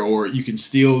farther, or you can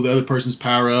steal the other person's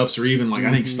power ups, or even I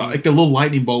think like the little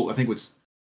lightning bolt. I think would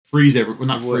freeze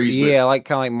not freeze, but like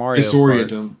kind of like Mario. Disorient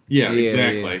them. Yeah,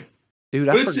 exactly. Yeah. Dude,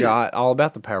 I forgot all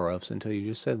about the power-ups until you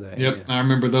just said that. Yep, yeah. I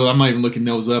remember those. I'm not even looking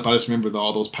those up. I just remember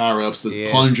all those power-ups. The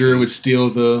plunger would steal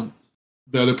the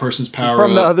other person's power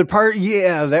from the other part.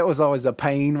 Yeah, that was always a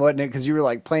pain, wasn't it? Because you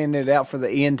were planning it out for the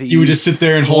end to you would just sit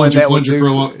there and hold your plunger for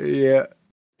a long. Yeah,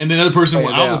 and then the other person,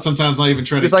 I would sometimes not even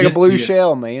try to. It's like a blue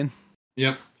shell, man.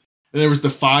 Yep. And there was the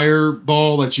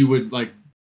fireball that you would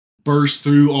burst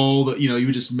through all the. You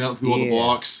would just melt through all the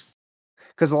blocks.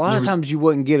 Because a lot of times you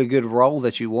wouldn't get a good roll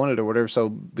that you wanted or whatever. So,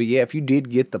 but yeah, if you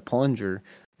did get the plunger,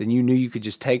 then you knew you could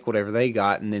just take whatever they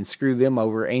got and then screw them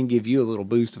over and give you a little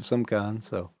boost of some kind.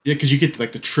 So yeah, because you get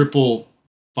the triple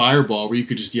fireball where you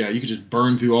could just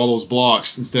burn through all those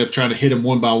blocks instead of trying to hit them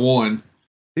one by one.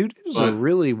 Dude, it was a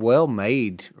really well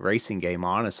made racing game,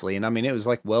 honestly, and I mean it was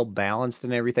well balanced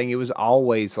and everything. It was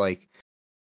always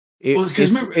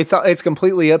it's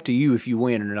completely up to you if you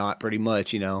win or not, pretty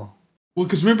much, Well,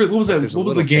 because remember what was Like, that? there's a What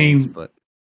was the little chance, game? but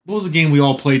What was the game we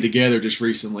all played together just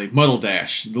recently? Muddle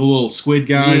Dash. The little squid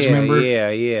guys, yeah, remember?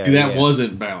 yeah, See, that yeah.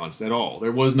 wasn't balanced at all.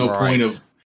 There was no point Right. of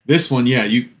this one. Yeah,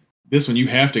 this one you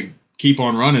have to keep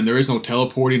on running. There is no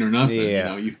teleporting or nothing.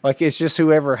 Yeah. Like it's just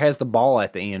whoever has the ball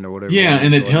at the end or whatever Yeah,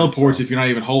 and wins it or whatever, teleports so. if you're not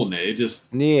even holding it. It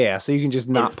just Yeah, so you can just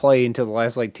not play until the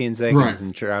last like 10 right. seconds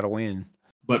and try to win.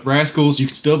 But Rascals, you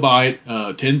can still buy it.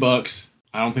 $10.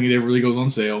 I don't think it ever really goes on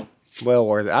sale. Well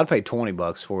worth it. I'd pay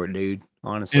 $20 for it, dude.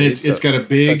 Honestly, And it's got a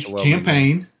big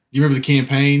campaign. Do you remember the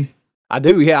campaign? I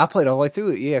do. Yeah, I played all the way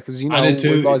through it. Yeah, because I did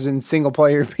too. we've always been single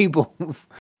player people.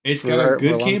 It's got a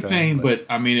good campaign, but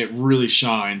I mean, it really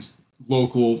shines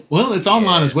local. Well, it's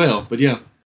online as well, but yeah,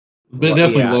 but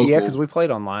definitely local. Yeah, because we played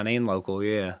online and local.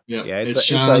 Yeah, yeah.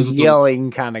 It's a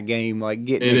yelling kind of game, like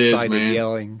getting excited,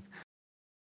 yelling.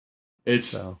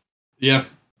 Yeah,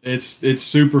 it's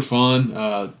super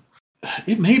fun.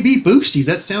 It may be Boosties.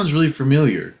 That sounds really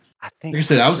familiar. Like I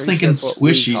said, I was thinking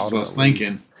Squishies. What I was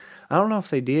thinking. I don't know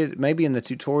if they did. Maybe in the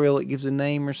tutorial it gives a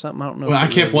name or something. I don't know. Well, I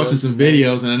kept watching some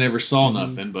videos and I never saw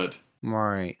nothing. But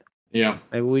right, yeah.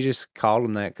 Maybe we just called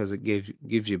them that because it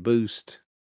gives you a boost.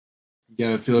 You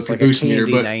gotta fill up your boost meter.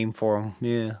 But name for them.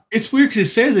 Yeah, it's weird because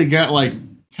it says it got like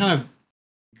kind of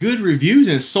good reviews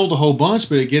and it sold a whole bunch,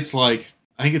 but it gets like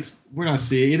I think it's where did I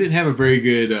see it? It didn't have a very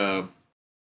good. No,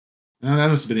 that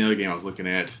must have been the other game I was looking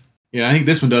at. Yeah, I think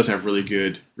this one does have really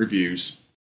good reviews.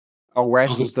 Oh,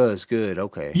 Rascals does good.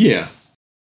 Okay. Yeah.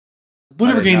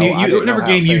 Whatever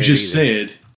game you just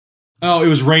said. Oh, it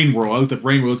was Rain World. I looked up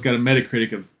Rain World. It's got a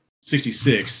Metacritic of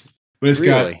 66, but it's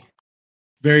got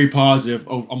very positive,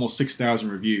 almost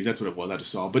 6,000 reviews. That's what it was. I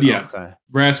just saw. But yeah,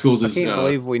 Rascals is. I can't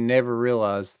believe we never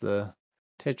realized the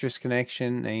Tetris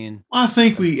connection. And I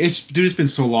think it's been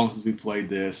so long since we played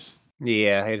this.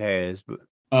 Yeah, it has, but.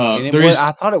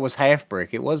 I thought it was Half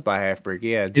Brick. It was by Half Brick.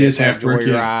 Yeah, it is Half Brick.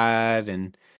 Joyride,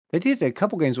 and they did a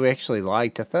couple games we actually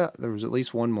liked. I thought there was at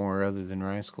least one more other than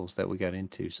Rascals that we got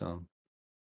into. Some.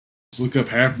 Let's look up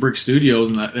Half Brick Studios,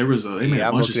 and they made a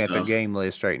bunch of stuff. I'm looking at the game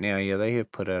list right now. Yeah, they have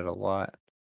put out a lot.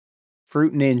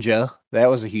 Fruit Ninja, that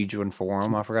was a huge one for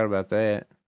them. I forgot about that.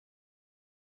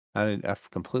 I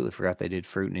completely forgot they did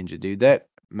Fruit Ninja, dude. That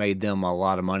made them a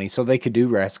lot of money, so they could do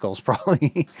Rascals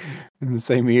probably in the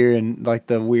same year, and like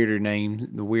the weirder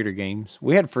games.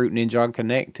 We had Fruit Ninja on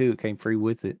Connect too. It came free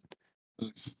with it.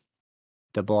 Nice.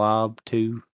 The Blob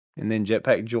 2, and then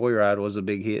Jetpack Joyride was a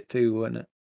big hit too, wasn't it?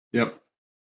 Yep.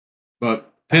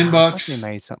 But $10. They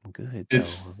made something good.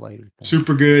 It's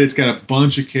super good. It's got a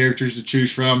bunch of characters to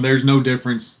choose from. There's no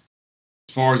difference.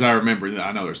 As far as I remember,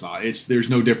 I know there's not. There's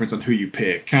no difference on who you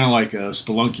pick. Kind of like a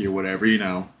Spelunky or whatever,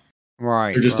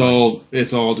 Right. They're just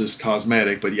it's all just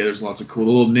cosmetic, but yeah, there's lots of cool.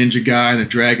 The little ninja guy and the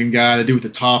dragon guy, the dude with the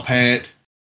top hat.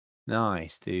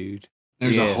 Nice, dude.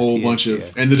 There's a whole bunch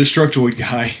of and the Destructoid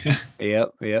guy.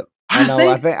 Yep.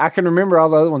 I think I can remember all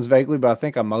the other ones vaguely, but I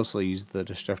think I mostly used the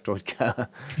Destructoid guy.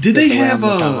 Did they have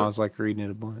I was like reading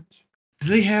it a bunch. Did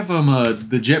they have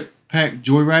the Jetpack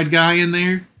Joyride guy in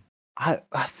there? I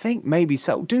think maybe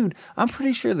so. Dude, I'm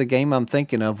pretty sure the game I'm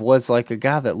thinking of was like a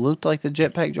guy that looked like the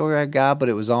Jetpack Joyride guy, but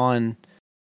it was on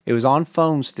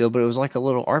phone still, but it was like a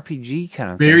little RPG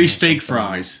kind of Barry Steak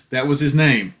Fries. That was his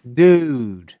name.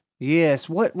 Dude. Yes.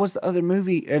 What was the other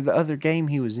movie or the other game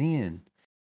he was in?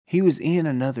 He was in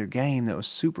another game that was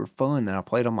super fun that I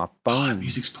played on my phone. That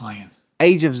music's playing.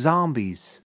 Age of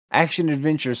Zombies. Action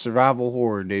adventure survival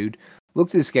horror, dude.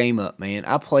 Look this game up, man.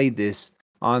 I played this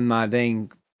on my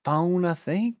dang phone, I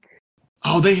think.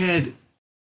 Oh, they had.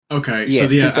 Okay,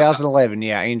 yes, so 2011.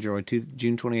 Yeah, Android,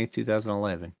 June 28th,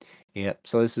 2011. Yep.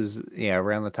 So this is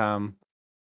around the time.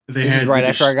 This is right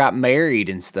after I got married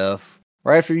and stuff.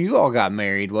 Right after you all got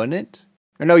married, wasn't it?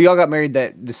 Or no, y'all got married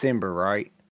that December,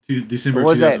 right? December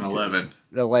 2011.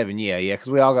 11, yeah, because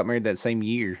we all got married that same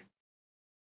year.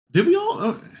 Did we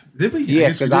all? Did we? Yeah,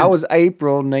 because I was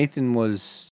April, Nathan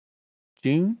was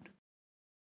June,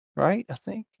 right? I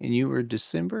think, and you were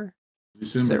December.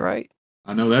 Is that right?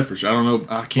 I know that for sure. I don't know.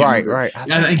 I can't. Remember. Right.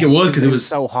 I think it was because it was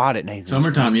so hot at Nathan's.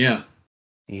 Summertime, yeah.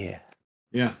 Yeah.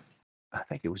 I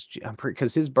think it was. I'm pretty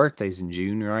because his birthday's in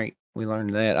June, right? We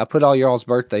learned that. I put all y'all's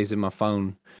birthdays in my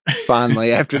phone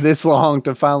finally after this long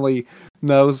to finally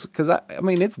knows because I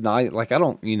mean it's nice. Like I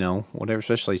don't whatever,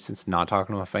 especially since not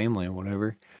talking to my family or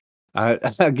whatever. I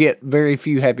get very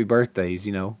few happy birthdays,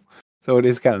 so it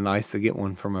is kind of nice to get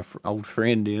one from an old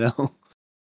friend, It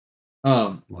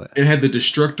had the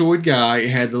Destructoid guy. It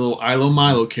had the little Ilo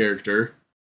Milo character.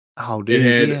 Oh,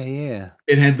 dude, yeah.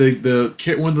 It had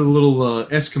the one of the little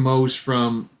Eskimos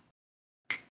from.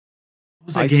 What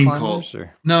was that game called?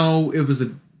 No, it was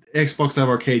the Xbox Live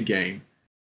Arcade game.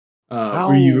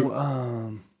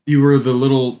 Where you were the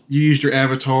little, you used your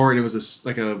avatar and it was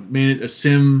a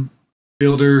sim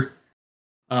builder,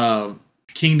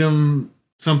 kingdom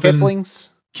something. Keflings?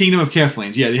 Kingdom of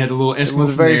Keflings. Yeah, they had the little Eskimo it was the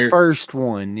from very there. first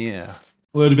one, yeah.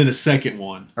 Well, it would have been the second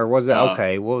one. Or was it?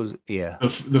 Okay, what was yeah.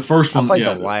 The first one, I played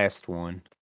the last one.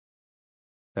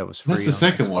 That was free. That's the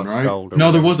second one, right?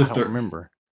 No, there was a third. I don't remember.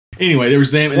 Anyway, there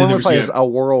was them. And then there was A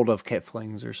World of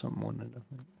Keflings or something. I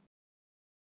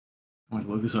want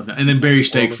to look this up now. And then Barry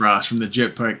Steak Fries from the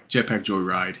Jetpack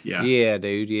Joyride. Yeah. Yeah,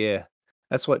 dude. Yeah.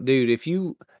 That's what, dude. If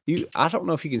you, I don't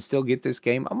know if you can still get this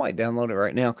game. I might download it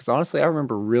right now because honestly, I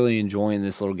remember really enjoying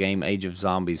this little game, Age of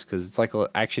Zombies, because it's like an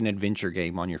action adventure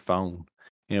game on your phone,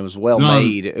 and it was well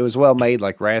made. It was well made,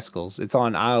 like Rascals. It's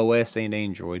on iOS and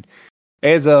Android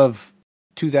as of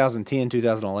 2010,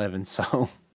 2011. So.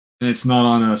 And it's not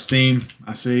on Steam.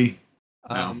 I see.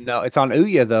 No, it's on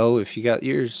Ouya though. If you got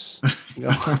yours,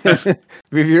 if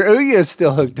your Ouya is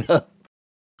still hooked up.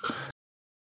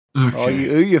 Okay. All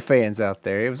you Ouya fans out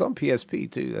there, it was on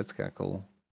PSP too. That's kind of cool.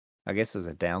 I guess as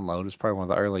a download, it's probably one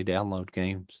of the early download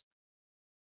games.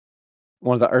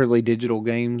 One of the early digital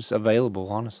games available,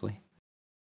 honestly,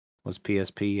 was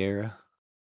PSP era.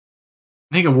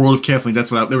 I think A World of Keflings.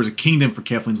 That's what there was a Kingdom for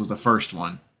Keflings was the first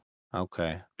one.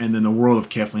 Okay. And then The World of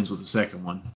Keflings was the second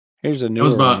one. Here's a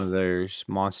newer one of theirs,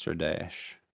 Monster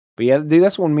Dash. But yeah, dude,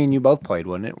 that's one me and you both played,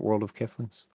 wasn't it? World of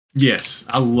Keflings. Yes,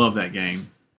 I love that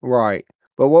game. Right.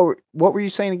 But what were you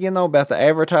saying again though about the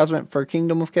advertisement for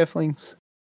Kingdom of Keflings?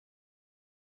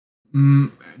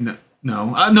 No.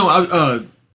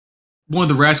 One of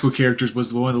the Rascal characters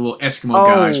was one of the little Eskimo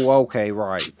guys. Oh, okay,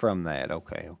 right. From that,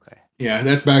 okay. Yeah,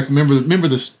 that's back. Remember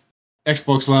this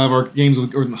Xbox Live games or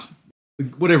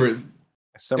whatever.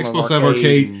 Xbox Live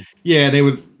Arcade. Yeah, they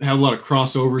would have a lot of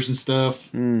crossovers and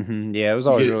stuff. Mm-hmm. Yeah, it was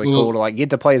always really cool to get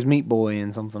to play as Meat Boy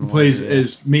and something. Plays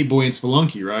as Meat Boy and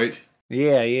Spelunky, right?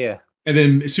 Yeah. And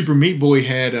then Super Meat Boy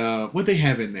had what they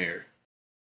have in there?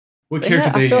 What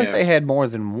character they have? I feel like they had more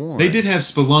than one. They did have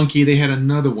Spelunky. They had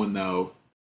another one though.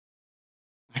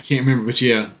 I can't remember, but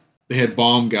yeah, they had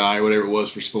Bomb Guy, whatever it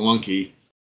was for Spelunky.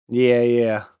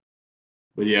 Yeah.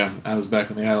 But yeah, I was back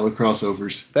when they had all the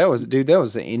crossovers. That was the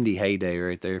indie heyday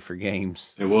right there for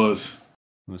games. It was.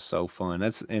 It was so fun.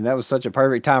 That was such a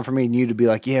perfect time for me and you to be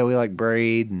like, yeah, we like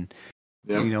Braid and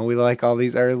we like all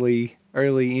these early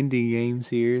indie games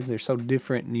here. They're so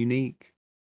different and unique.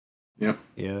 Yep.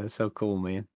 Yeah, that's so cool,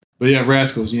 man. But yeah,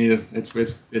 Rascals, you need to. It's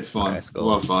fun. Rascals. It's a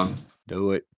lot of fun.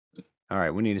 Do it. All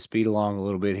right, we need to speed along a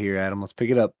little bit here, Adam. Let's pick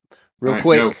it up real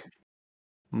quick. Go.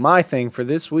 My thing for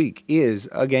this week is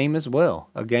a game as well.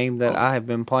 A game that I have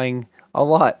been playing a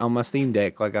lot on my Steam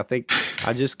Deck. Like, I think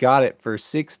I just got it for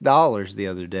 $6 the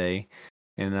other day.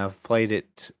 And I've played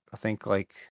it, I think,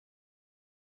 like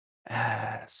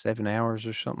 7 hours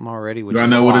or something already. Which do I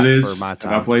know what it is? Have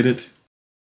I played it?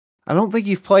 I don't think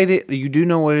you've played it. You do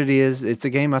know what it is. It's a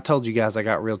game I told you guys I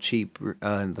got real cheap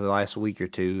in the last week or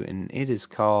two. And it is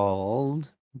called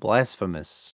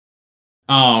Blasphemous.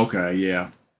 Oh, okay. Yeah.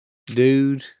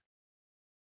 Dude,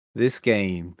 this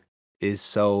game is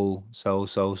so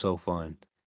fun.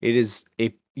 It is,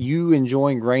 if you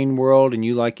enjoying Rain World and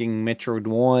you liking Metroid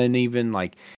 1 even,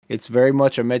 like, it's very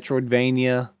much a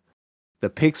Metroidvania. The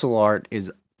pixel art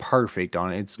is perfect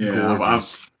on it. It's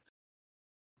gorgeous.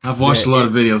 I've watched a lot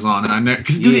of videos on it. I know,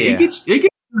 because it gets kind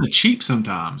of cheap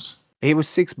sometimes. It was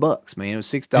 $6, man. It was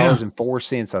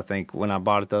 $6.04, I think, when I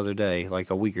bought it the other day, like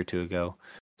a week or two ago.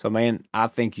 So, man, I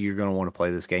think you're going to want to play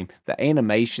this game. The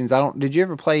animations, did you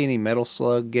ever play any Metal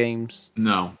Slug games?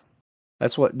 No.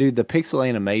 That's what, dude, the pixel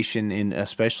animation in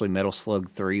especially Metal Slug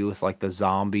 3 with like the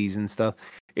zombies and stuff,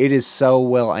 it is so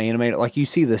well animated. Like, you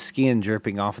see the skin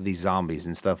dripping off of these zombies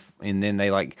and stuff, and then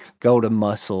they like go to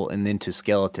muscle and then to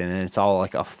skeleton, and it's all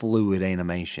like a fluid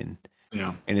animation.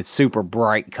 Yeah. And it's super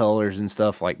bright colors and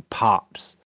stuff, like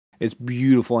pops. It's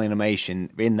beautiful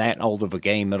animation in that old of a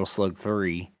game, Metal Slug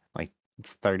 3.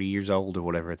 30 years old or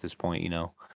whatever at this point,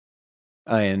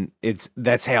 and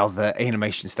that's how the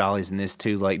animation style is in this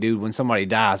too. Like, dude, when somebody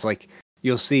dies, like,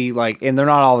 you'll see, like, and they're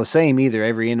not all the same either.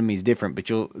 Every enemy's different, but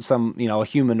a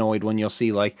humanoid one, you'll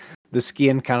see like the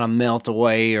skin kind of melt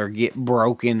away or get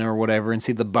broken or whatever, and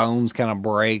see the bones kind of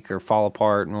break or fall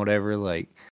apart and whatever. Like,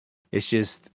 it's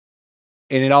just,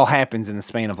 and it all happens in the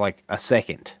span of like a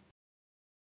second.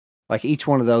 Like, each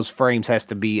one of those frames has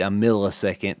to be a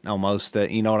millisecond almost,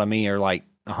 you know what I mean? Or like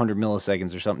 100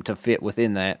 milliseconds or something to fit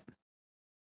within that.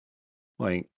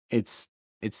 Like, it's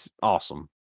awesome.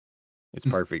 It's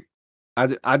perfect.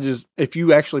 I just, if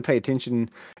you actually pay attention,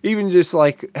 even just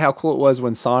like how cool it was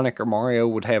when Sonic or Mario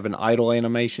would have an idle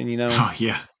animation, Oh,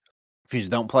 yeah. If you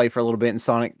just don't play for a little bit and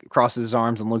Sonic crosses his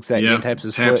arms and looks at you and taps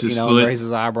his foot, his and raises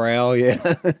his eyebrow.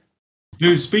 Yeah.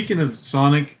 Dude, speaking of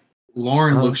Sonic,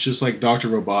 Lauren looks just like Dr.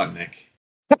 Robotnik.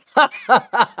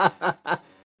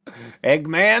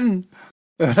 Eggman?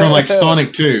 From like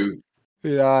Sonic 2.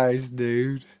 Nice,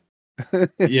 dude.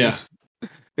 Yeah.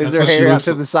 Is there hair out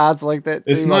to the sides like that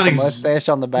too? It's not like a mustache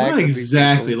on the back. Not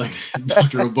exactly like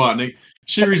Dr. Robotnik.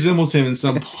 She resembles him in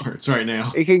some parts right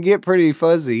now. It can get pretty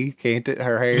fuzzy, can't it?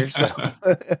 Her hair. So.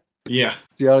 Yeah.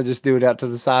 You ought to just do it out to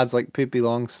the sides like Pippi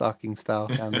Longstocking style,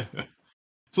 kind of.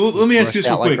 So let me ask you this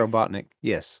real quick. Like Robotnik.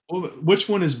 Yes. Which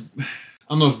one is? I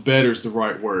don't know if better is the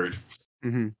right word.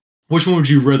 Mm-hmm. Which one would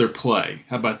you rather play?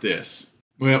 How about this?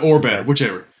 Well, or better,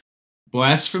 whichever.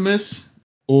 Blasphemous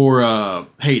or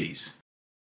Hades?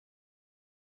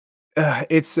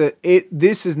 This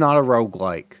is not a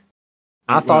roguelike.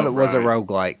 I thought it was a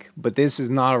roguelike, but this is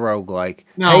not a roguelike.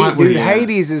 No,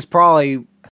 Hades is probably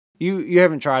you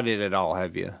haven't tried it at all,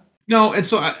 have you? No, and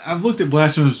so I've looked at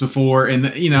Blasphemous before, and I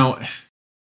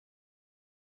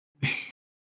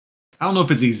don't know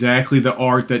if it's exactly the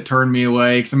art that turned me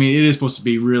away, because I mean it is supposed to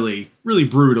be really, really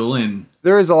brutal, and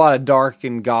there is a lot of dark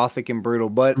and gothic and brutal,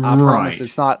 but I promise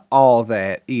it's not all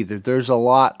that either. There's a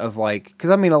lot of because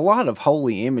I mean a lot of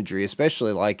holy imagery,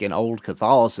 especially like in old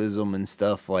Catholicism and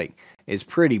stuff, like is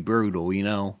pretty brutal,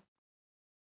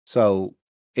 So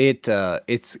it's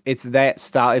that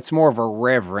style. It's more of a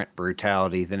reverent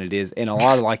brutality than it is in a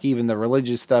lot of like even the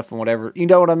religious stuff and whatever. You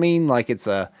know what I mean? Like it's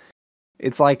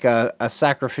like a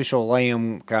sacrificial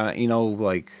lamb kind of,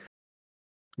 like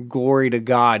glory to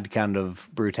God kind of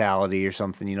brutality or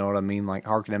something. You know what I mean? Like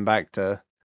harkening back to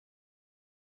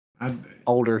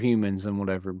older humans and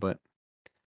whatever. But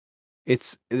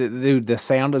dude, the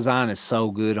sound design is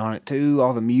so good on it too.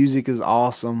 All the music is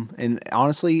awesome. And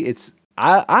honestly,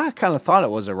 I kind of thought it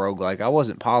was a roguelike. I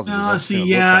wasn't positive. No,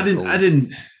 I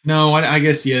didn't. No, I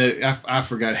guess, I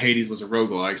forgot Hades was a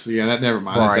roguelike. So yeah, never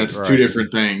mind. Right, that's two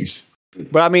different things.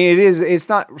 But I mean, it's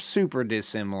not super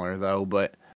dissimilar though,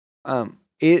 but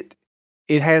it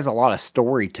has a lot of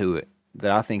story to it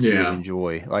that I think you would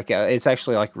enjoy. Like it's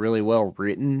actually like really well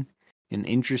written and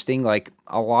interesting. Like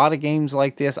a lot of games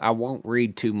like this, I won't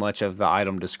read too much of the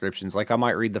item descriptions. Like I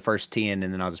might read the first 10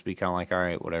 and then I'll just be kind of like, all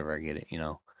right, whatever, I get it,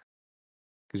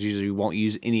 because usually you won't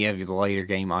use any of the later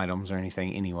game items or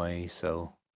anything anyway.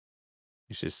 So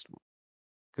it's just,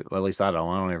 well, at least I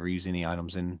don't ever use any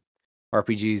items in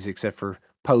RPGs except for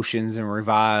potions and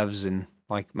revives and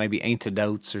like maybe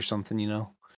antidotes or something,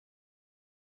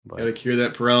 But, gotta cure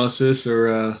that paralysis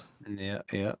or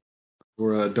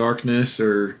or darkness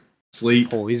or sleep.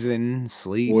 Poison.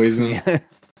 Yeah.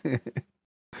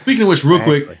 Speaking of which, real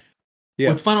quick,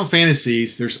 with Final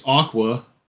Fantasies, there's Aqua.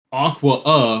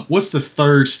 What's the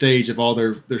third stage of all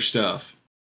their stuff?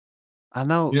 I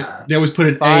know. They always put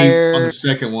an A on the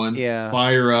second one. Yeah.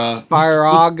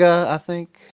 Firaga, I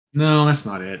think. No, that's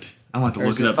not it. I want to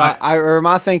look it up. Or am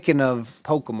I thinking of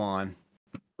Pokemon?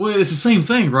 Well, it's the same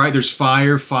thing, right? There's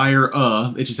fire.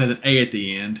 It just has an A at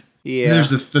the end. Yeah. And there's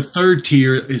the third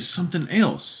tier is something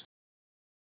else.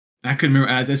 I couldn't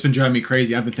remember. That's been driving me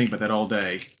crazy. I've been thinking about that all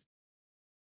day.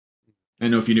 I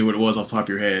don't know if you knew what it was off the top of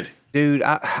your head. Dude,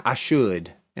 I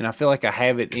should. And I feel like I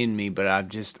have it in me, but I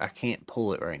can't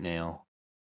pull it right now.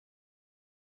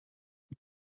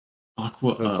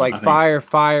 Aqua. So it's like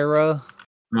Fira.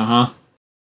 Uh-huh.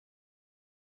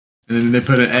 And then they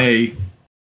put an A.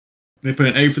 They put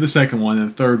an A for the second one and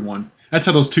the third one. That's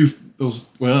how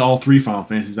all three Final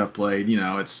Fantasies I've played,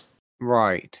 it's...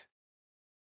 Right.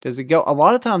 Does it go... A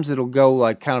lot of times it'll go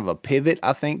like kind of a pivot,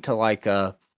 I think, to like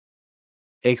a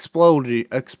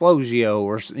Explosio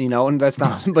or, and that's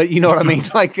not... But you know what I mean?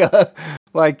 Like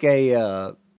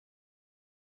a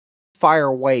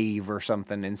fire wave or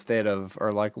something instead of...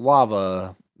 Or like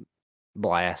lava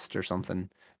blast or something.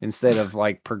 Instead of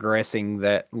like progressing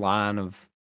that line of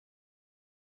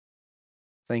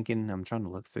thinking. I'm trying to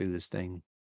look through this thing.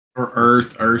 Or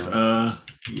Earth,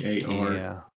 P-A-R.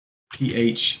 Yeah.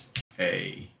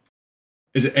 P-H-A.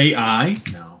 Is it A-I?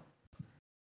 No.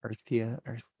 Earth.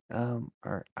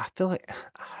 Or I feel like.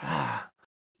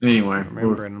 Anyway. I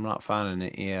remember and I'm not finding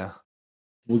it. Yeah.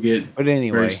 We'll get. But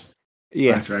anyway.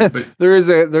 Yeah, but there's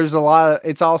a lot of,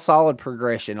 it's all solid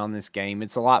progression on this game.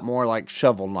 It's a lot more like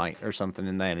Shovel Knight or something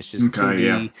in that. It's just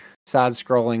 2D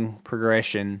side-scrolling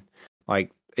progression,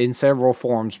 like in several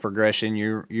forms progression.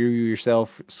 You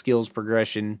yourself skills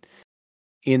progression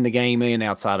in the game and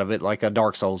outside of it, like a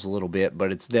Dark Souls a little bit,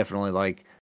 but it's definitely like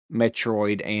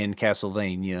Metroid and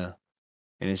Castlevania,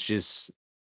 and it's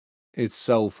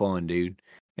so fun, dude.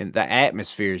 And the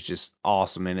atmosphere is just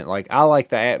awesome in it. Like, I like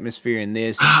the atmosphere in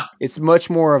this. It's much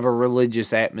more of a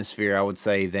religious atmosphere, I would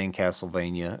say, than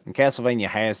Castlevania. And Castlevania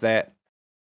has that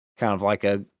kind of like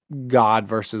a God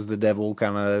versus the devil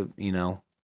kind of, you know,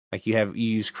 like you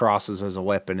use crosses as a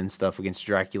weapon and stuff against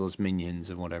Dracula's minions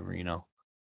and whatever, you know.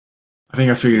 I think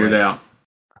I figured it out.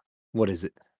 What is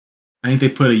it? I think they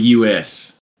put a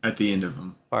US at the end of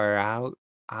them. Fire out.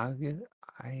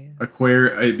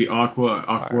 It'd be Aqua,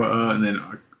 and then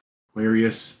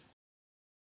Aquarius.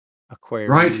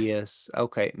 Aquarius. Right?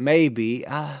 Okay, maybe.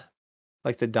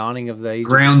 Like the dawning of the age.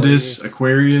 Groundus,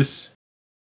 Aquarius.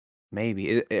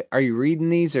 Maybe. Are you reading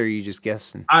these or are you just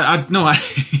guessing? No.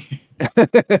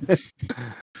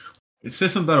 It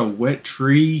says something about a wet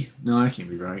tree. No, that can't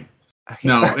be right.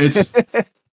 No, it's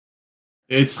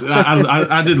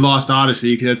I did Lost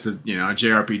Odyssey because that's a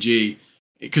JRPG.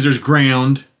 Because there's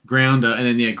Grounda, and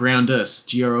then Groundus,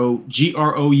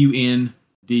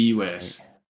 Groundus.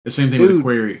 The same thing with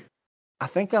Aquarius. I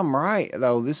think I'm right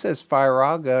though. This says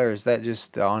Firaga, or is that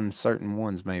just on certain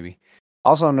ones? Maybe.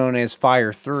 Also known as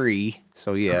Fire 3.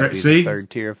 So yeah, okay, see? The third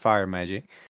tier of fire magic.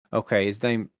 Okay, his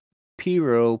name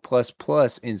Piro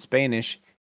 ++ in Spanish,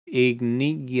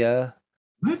 Ignigia.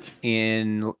 What?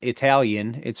 In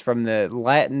Italian, it's from the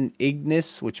Latin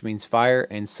ignis, which means fire,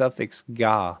 and suffix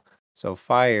ga. So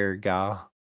fire ga.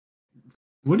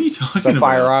 What are you talking about?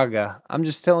 Firaga. I'm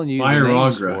just telling you the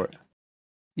names for it.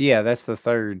 Yeah, that's the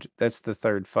third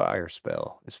fire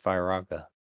spell. Is Firaga.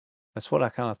 That's what I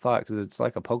kind of thought because it's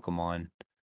like a Pokemon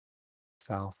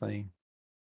style thing.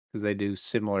 Because they do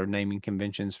similar naming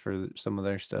conventions for some of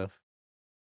their stuff.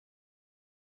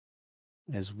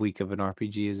 As weak of an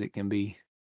RPG as it can be.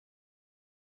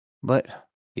 But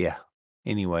yeah,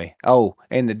 anyway. Oh,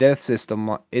 and the death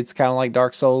system, it's kind of like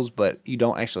Dark Souls, but you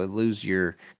don't actually lose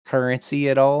your currency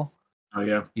at all. Oh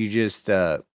yeah. You just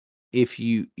if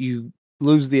you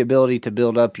lose the ability to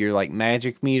build up your like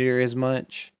magic meter as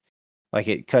much, like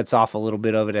it cuts off a little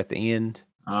bit of it at the end.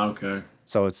 Oh, okay.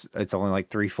 So it's only like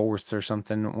 3/4 or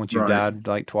something once you've died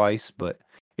like twice, but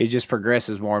it just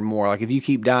progresses more and more. Like if you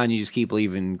keep dying, you just keep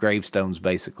leaving gravestones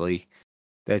basically.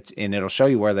 And it'll show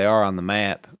you where they are on the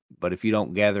map. But if you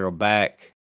don't gather them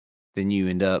back, then you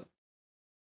end up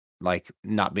like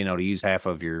not being able to use half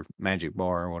of your magic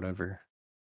bar or whatever.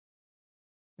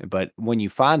 But when you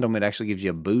find them, it actually gives you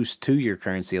a boost to your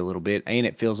currency a little bit, and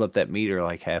it fills up that meter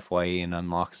like halfway and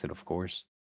unlocks it, of course.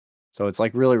 So it's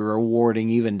like really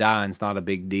rewarding. Even dying's not a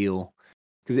big deal.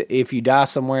 Because if you die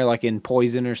somewhere like in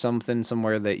poison or something,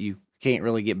 somewhere that you can't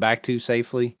really get back to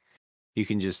safely, you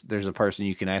can there's a person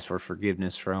you can ask for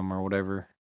forgiveness from or whatever.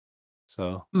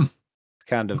 So it's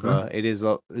kind of,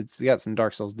 it's got some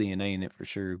Dark Souls DNA in it for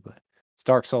sure, but it's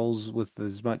Dark Souls with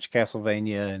as much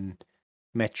Castlevania and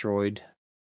Metroid,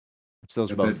 which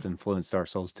those both influence Dark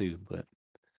Souls too, but.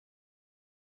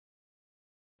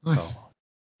 Nice. So,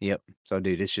 yep. So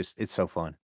dude, it's so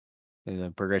fun.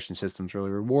 The progression system's really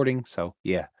rewarding. So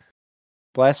yeah.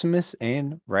 Blasphemous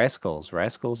and Rascals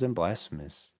and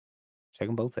Blasphemous. Check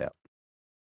them both out.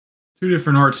 Two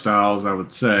different art styles, I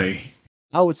would say.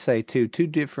 I would say two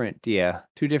different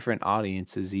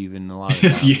audiences even a lot of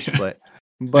times. Yeah.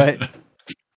 But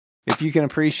if you can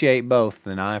appreciate both,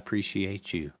 then I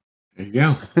appreciate you. There you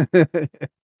go.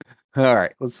 All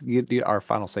right, let's get our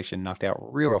final section knocked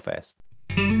out real fast.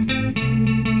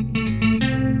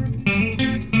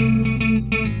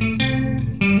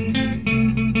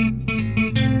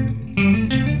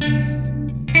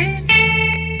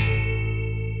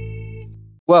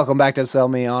 Welcome back to Sell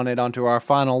Me On It, onto our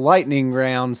final lightning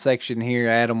round section here.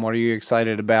 Adam, what are you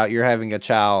excited about? You're having a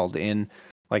child in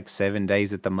like 7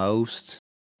 days at the most.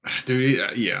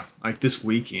 Dude, yeah, like this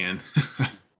weekend.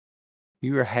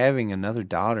 You are having another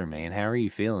daughter, man. How are you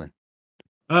feeling?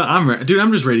 I'm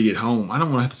just ready to get home. I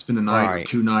don't want to have to spend the night or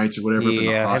 2 nights or whatever.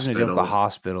 Yeah, having to deal with the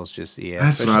hospital's just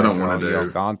That's what I don't want to do.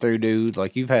 You've gone through, dude.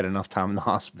 Like you've had enough time in the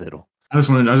hospital. I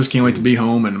just can't wait to be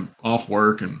home and off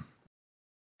work and.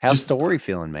 How's Story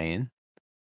feeling, man?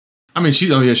 I mean,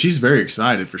 she's very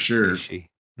excited for sure. Is she?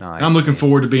 Nice. I'm looking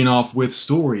forward to being off with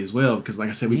Story as well because, like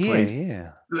I said, we played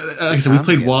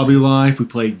together. Wobbly Life, we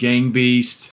played Gang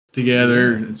Beast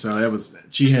together, and so that was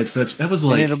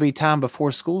like. And it'll be time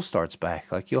before school starts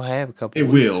back. Like you'll have a couple. It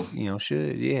weeks, will. So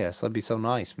that'd be so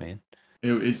nice, man.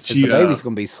 The baby's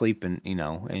gonna be sleeping,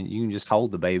 and you can just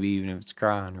hold the baby even if it's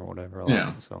crying or whatever.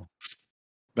 So.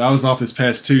 But I was off this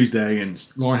past Tuesday, and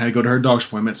Lauren had to go to her doctor's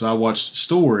appointment, so I watched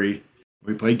Story.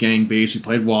 We played Gang Beast, we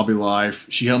played Wobbly Life.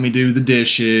 She helped me do the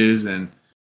dishes, and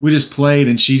we just played,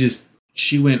 and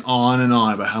she went on and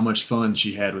on about how much fun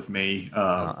she had with me.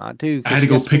 I do. I had to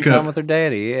go pick up with her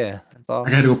daddy. Yeah, that's I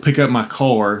had to go pick up my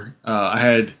car. I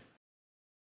had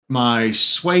my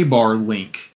sway bar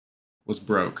link was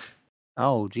broke.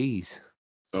 Oh, geez.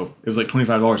 So it was like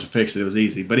 $25 to fix it. It was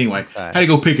easy. But anyway, I had to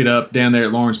go pick it up down there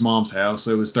at Lauren's mom's house.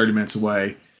 So it was 30 minutes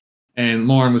away. And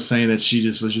Lauren was saying that she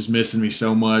was just missing me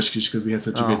so much because we had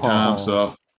such a good time.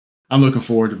 So I'm looking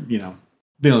forward to, being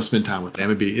able to spend time with them.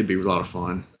 It'd be a lot of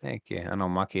fun. Heck yeah. I know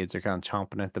my kids are kind of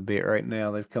chomping at the bit right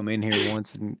now. They've come in here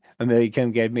once and Amelia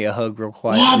gave me a hug real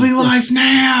quiet. Wobbly life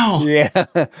now! Yeah.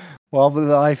 Wobbly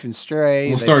life and Stray.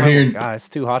 We'll start hearing. God, it's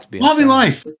too hot to be Wobbly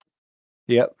life!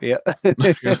 Yep.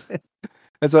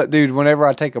 That's what, dude, whenever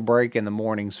I take a break in the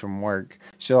mornings from work,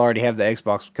 she'll already have the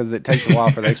Xbox because it takes a while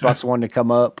for the Xbox One to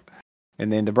come up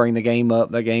and then to bring the game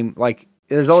up. The game, like,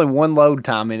 there's only one load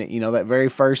time in it, that very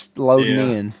first loading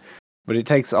in, but it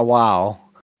takes a while.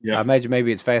 Yeah, I imagine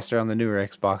maybe it's faster on the newer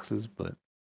Xboxes, but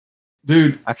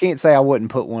dude, I can't say I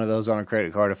wouldn't put one of those on a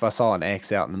credit card if I saw an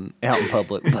X out in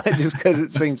public, but just because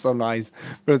it seems so nice.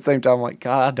 But at the same time, I'm like,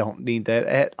 God, I don't need that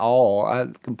at all. I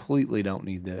completely don't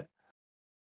need that.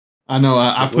 I know.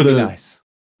 I put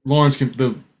Lawrence,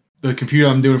 the computer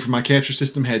I'm doing for my capture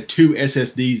system had 2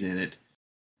 SSDs in it.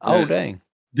 Oh, dang.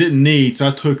 Didn't need, so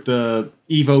I took the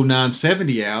Evo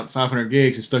 970 out, 500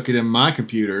 gigs, and stuck it in my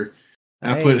computer.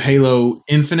 And I put Halo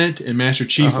Infinite and Master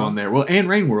Chief on there. Well, and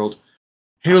Rain World.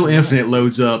 Halo Infinite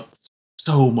loads up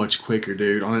so much quicker,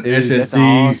 dude, on an SSD. That's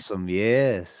awesome,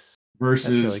 yes. Versus,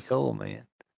 that's really cool, man.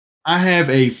 I have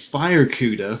a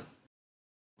FireCuda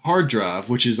hard drive,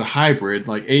 which is a hybrid.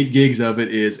 Like 8 gigs of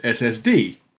it is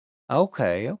SSD.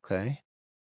 Okay.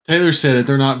 Taylor said that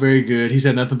they're not very good. He's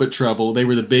had nothing but trouble. They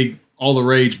were all the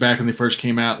rage back when they first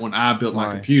came out when I built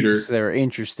my computer. So they were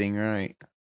interesting, right?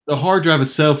 The hard drive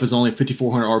itself is only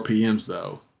 5,400 RPMs,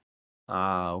 though.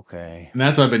 Ah, okay. And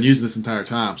that's what I've been using this entire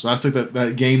time. So I stuck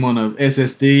that game on a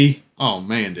SSD. Oh,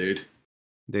 man, dude.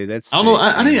 Dude, that's... I don't know.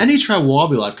 I need to try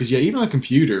Wobbly Life because, even on a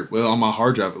computer, well, on my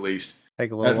hard drive at least,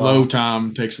 take a little while. Load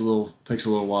time takes a little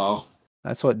while.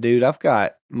 That's what, dude. I've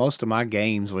got most of my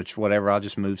games, I'll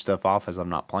just move stuff off as I'm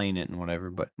not playing it and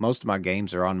whatever. But most of my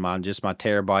games are on my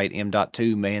terabyte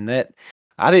M.2. Man, that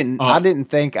I didn't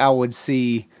think I would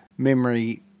see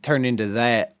memory turn into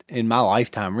that in my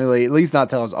lifetime. Really, at least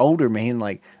not till I was older, man.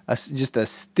 Like just a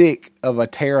stick of a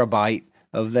terabyte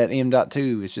of that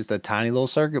M.2. It's just a tiny little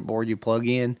circuit board you plug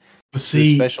in. But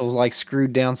see, the special like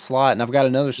screwed down slot, and I've got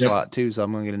another slot too, so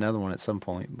I'm gonna get another one at some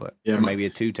point. But maybe a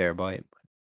 2 terabyte.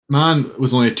 Mine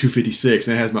was only a 256,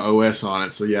 and it has my OS on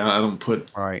it. So I don't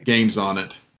put games on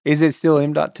it. Is it still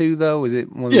M.2 though? Is it?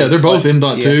 They're both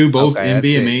M.2, both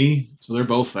NVMe, so they're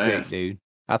both fast, dude.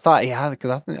 I thought,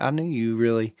 because I knew you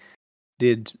really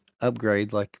did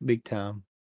upgrade like big time.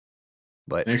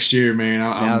 But next year, man,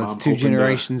 now it's 2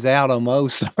 generations out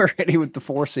almost already with the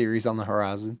 4 series on the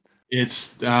horizon.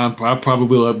 It's I probably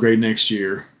will upgrade next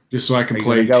year just so I can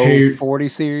play. Go 40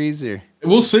 series or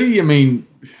we'll see. I mean,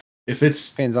 if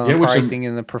it's depends on the pricing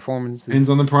and the performance. Depends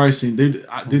on the pricing, dude.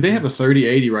 They have a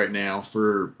 3080 right now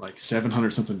for like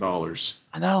 $700 something.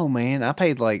 I know, man. I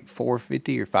paid like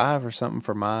 $450 or $5 or something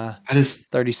for my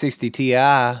 3060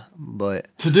 Ti. But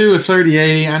to do a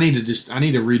 3080, I need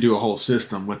to redo a whole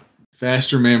system with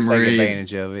faster memory. Take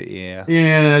advantage of it, yeah.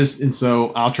 Yeah, and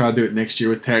so I'll try to do it next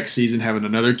year with tax season, having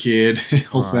another kid.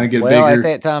 Hopefully I get bigger. Well, at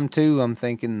that time too, I'm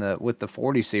thinking that with the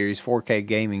 40 series, 4K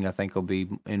gaming, I think will be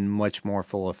in much more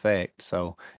full effect.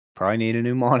 So probably need a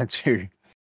new monitor.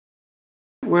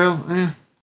 Well, yeah.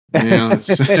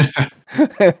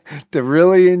 To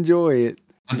really enjoy it.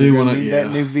 I do want to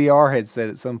that new VR headset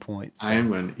at some point. So. I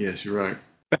am going. Yes, you're right.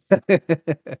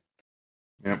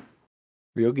 Yep.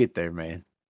 We'll get there, man.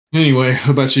 Anyway,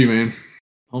 how about you, man? I'm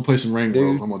gonna play some Rain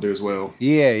World. I'm gonna do as well.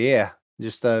 Yeah.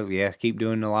 Just keep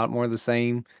doing a lot more of the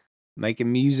same.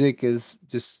 Making music is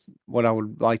just what I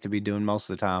would like to be doing most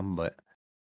of the time, but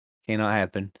cannot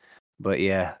happen. But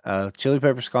Chili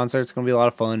Peppers concert's gonna be a lot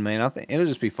of fun, man. I think it'll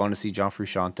just be fun to see John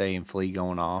Frusciante and Flea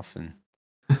going off and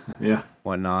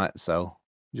whatnot. So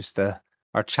just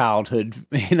our childhood,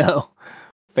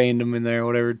 fandom in there,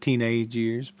 whatever, teenage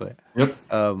years. But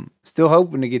still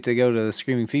hoping to get to go to the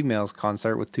Screaming Females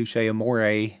concert with Touche Amore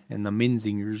and the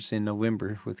Menzingers in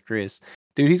November with Chris.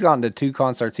 Dude, he's gone to 2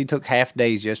 concerts. He took half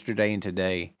days yesterday and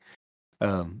today.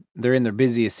 They're in their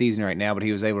busiest season right now, but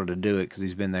he was able to do it because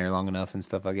he's been there long enough and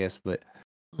stuff, I guess. But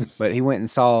he went and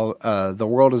saw The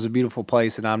World is a Beautiful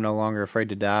Place and I'm No Longer Afraid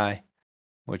to Die,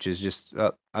 which is just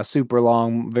a super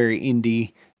long, very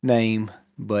indie name.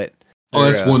 But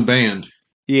that's one band.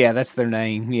 Yeah, that's their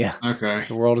name. Yeah. Okay.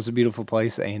 The World is a Beautiful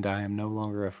Place and I Am No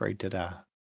Longer Afraid to Die.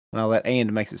 And all that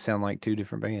and makes it sound like 2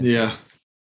 different bands. Yeah.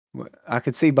 I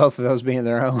could see both of those being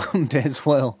their own as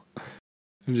well.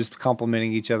 and just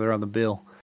complimenting each other on the bill.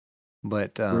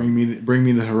 But bring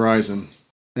me the horizon.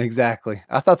 Exactly.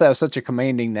 I thought that was such a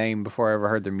commanding name before I ever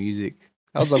heard their music.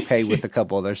 I was okay with a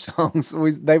couple of their songs.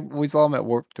 We saw them at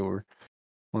Warped Tour,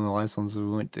 one of the last ones we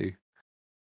went to.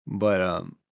 But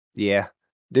yeah,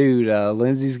 dude,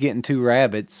 Lindsay's getting 2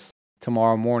 rabbits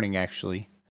tomorrow morning. Actually,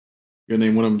 you gonna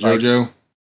name one of them JoJo?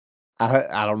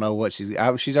 I don't know what she's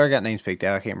already got names picked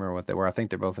out. I can't remember what they were. I think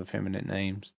they're both effeminate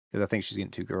names because I think she's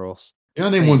getting 2 girls. Yeah,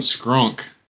 name one Skrunk.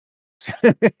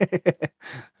 It'd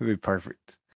be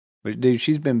perfect. But dude,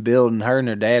 she's been building. Her and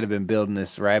her dad have been building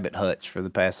this rabbit hutch for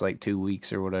the past like 2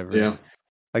 weeks or whatever. Yeah,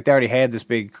 like they already had this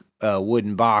big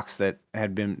wooden box that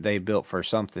they built for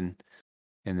something,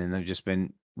 and then they've just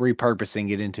been repurposing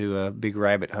it into a big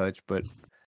rabbit hutch, but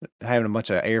having a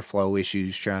bunch of airflow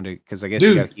issues trying to, because I guess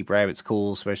you got to keep rabbits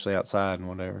cool, especially outside and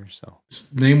whatever. So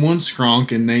name one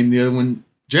Skrunk and name the other one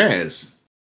Jazz.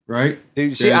 Right,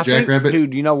 dude. Jackrabbit.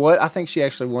 Dude, you know what? I think she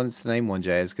actually wants to name one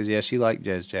Jazz because she liked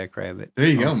Jazz Jackrabbit. There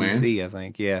you go, man. I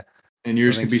think, yeah. And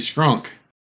yours could be Skrunk.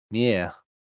 Yeah.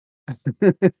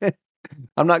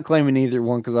 I'm not claiming either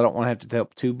one because I don't want to have to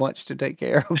help too much to take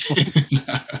care of them.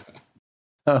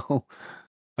 So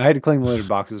I had to clean litter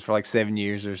boxes for like 7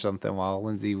 years or something while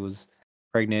Lindsay was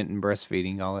pregnant and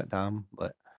breastfeeding all that time.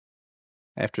 But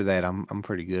after that, I'm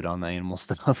pretty good on the animal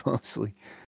stuff, mostly.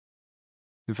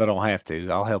 If I don't have to,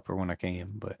 I'll help her when I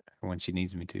can, but when she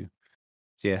needs me to.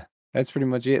 Yeah, that's pretty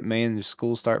much it, man. Just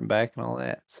school starting back and all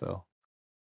that. So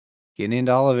getting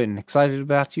into all of it and excited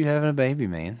about you having a baby,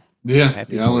 man. Yeah,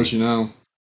 I'll let you know.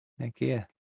 Heck yeah.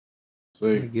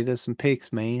 See. Get us some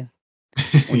pics, man.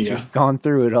 Once you've gone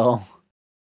through it all.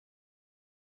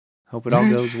 Hope it all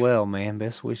goes well, man.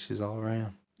 Best wishes all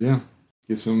around. Yeah.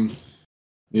 Need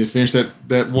to finish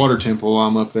that water temple while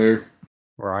I'm up there.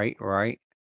 Right.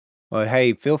 Well,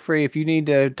 hey, feel free if you need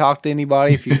to talk to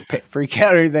anybody, if you freak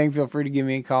out or anything, feel free to give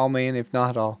me a call, man. If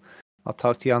not, I'll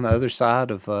talk to you on the other side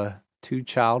of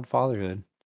 2-child fatherhood.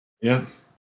 Yeah.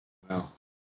 Wow.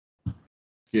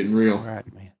 Getting real. All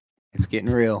right, man. It's getting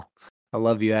real. I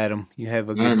love you, Adam. You have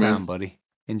a good time, buddy.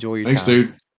 Enjoy your Thanks, time.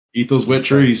 Dude. Eat those wet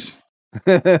trees.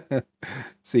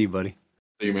 See you, buddy.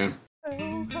 See you, man.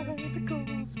 Oh, hi, the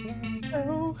gulls fly.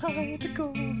 Oh, hi, the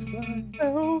gulls fly.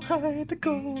 Oh, hi, the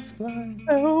gulls fly.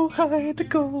 Oh, hi, the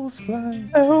gulls fly.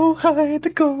 Oh, hi, the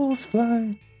gulls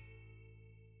fly.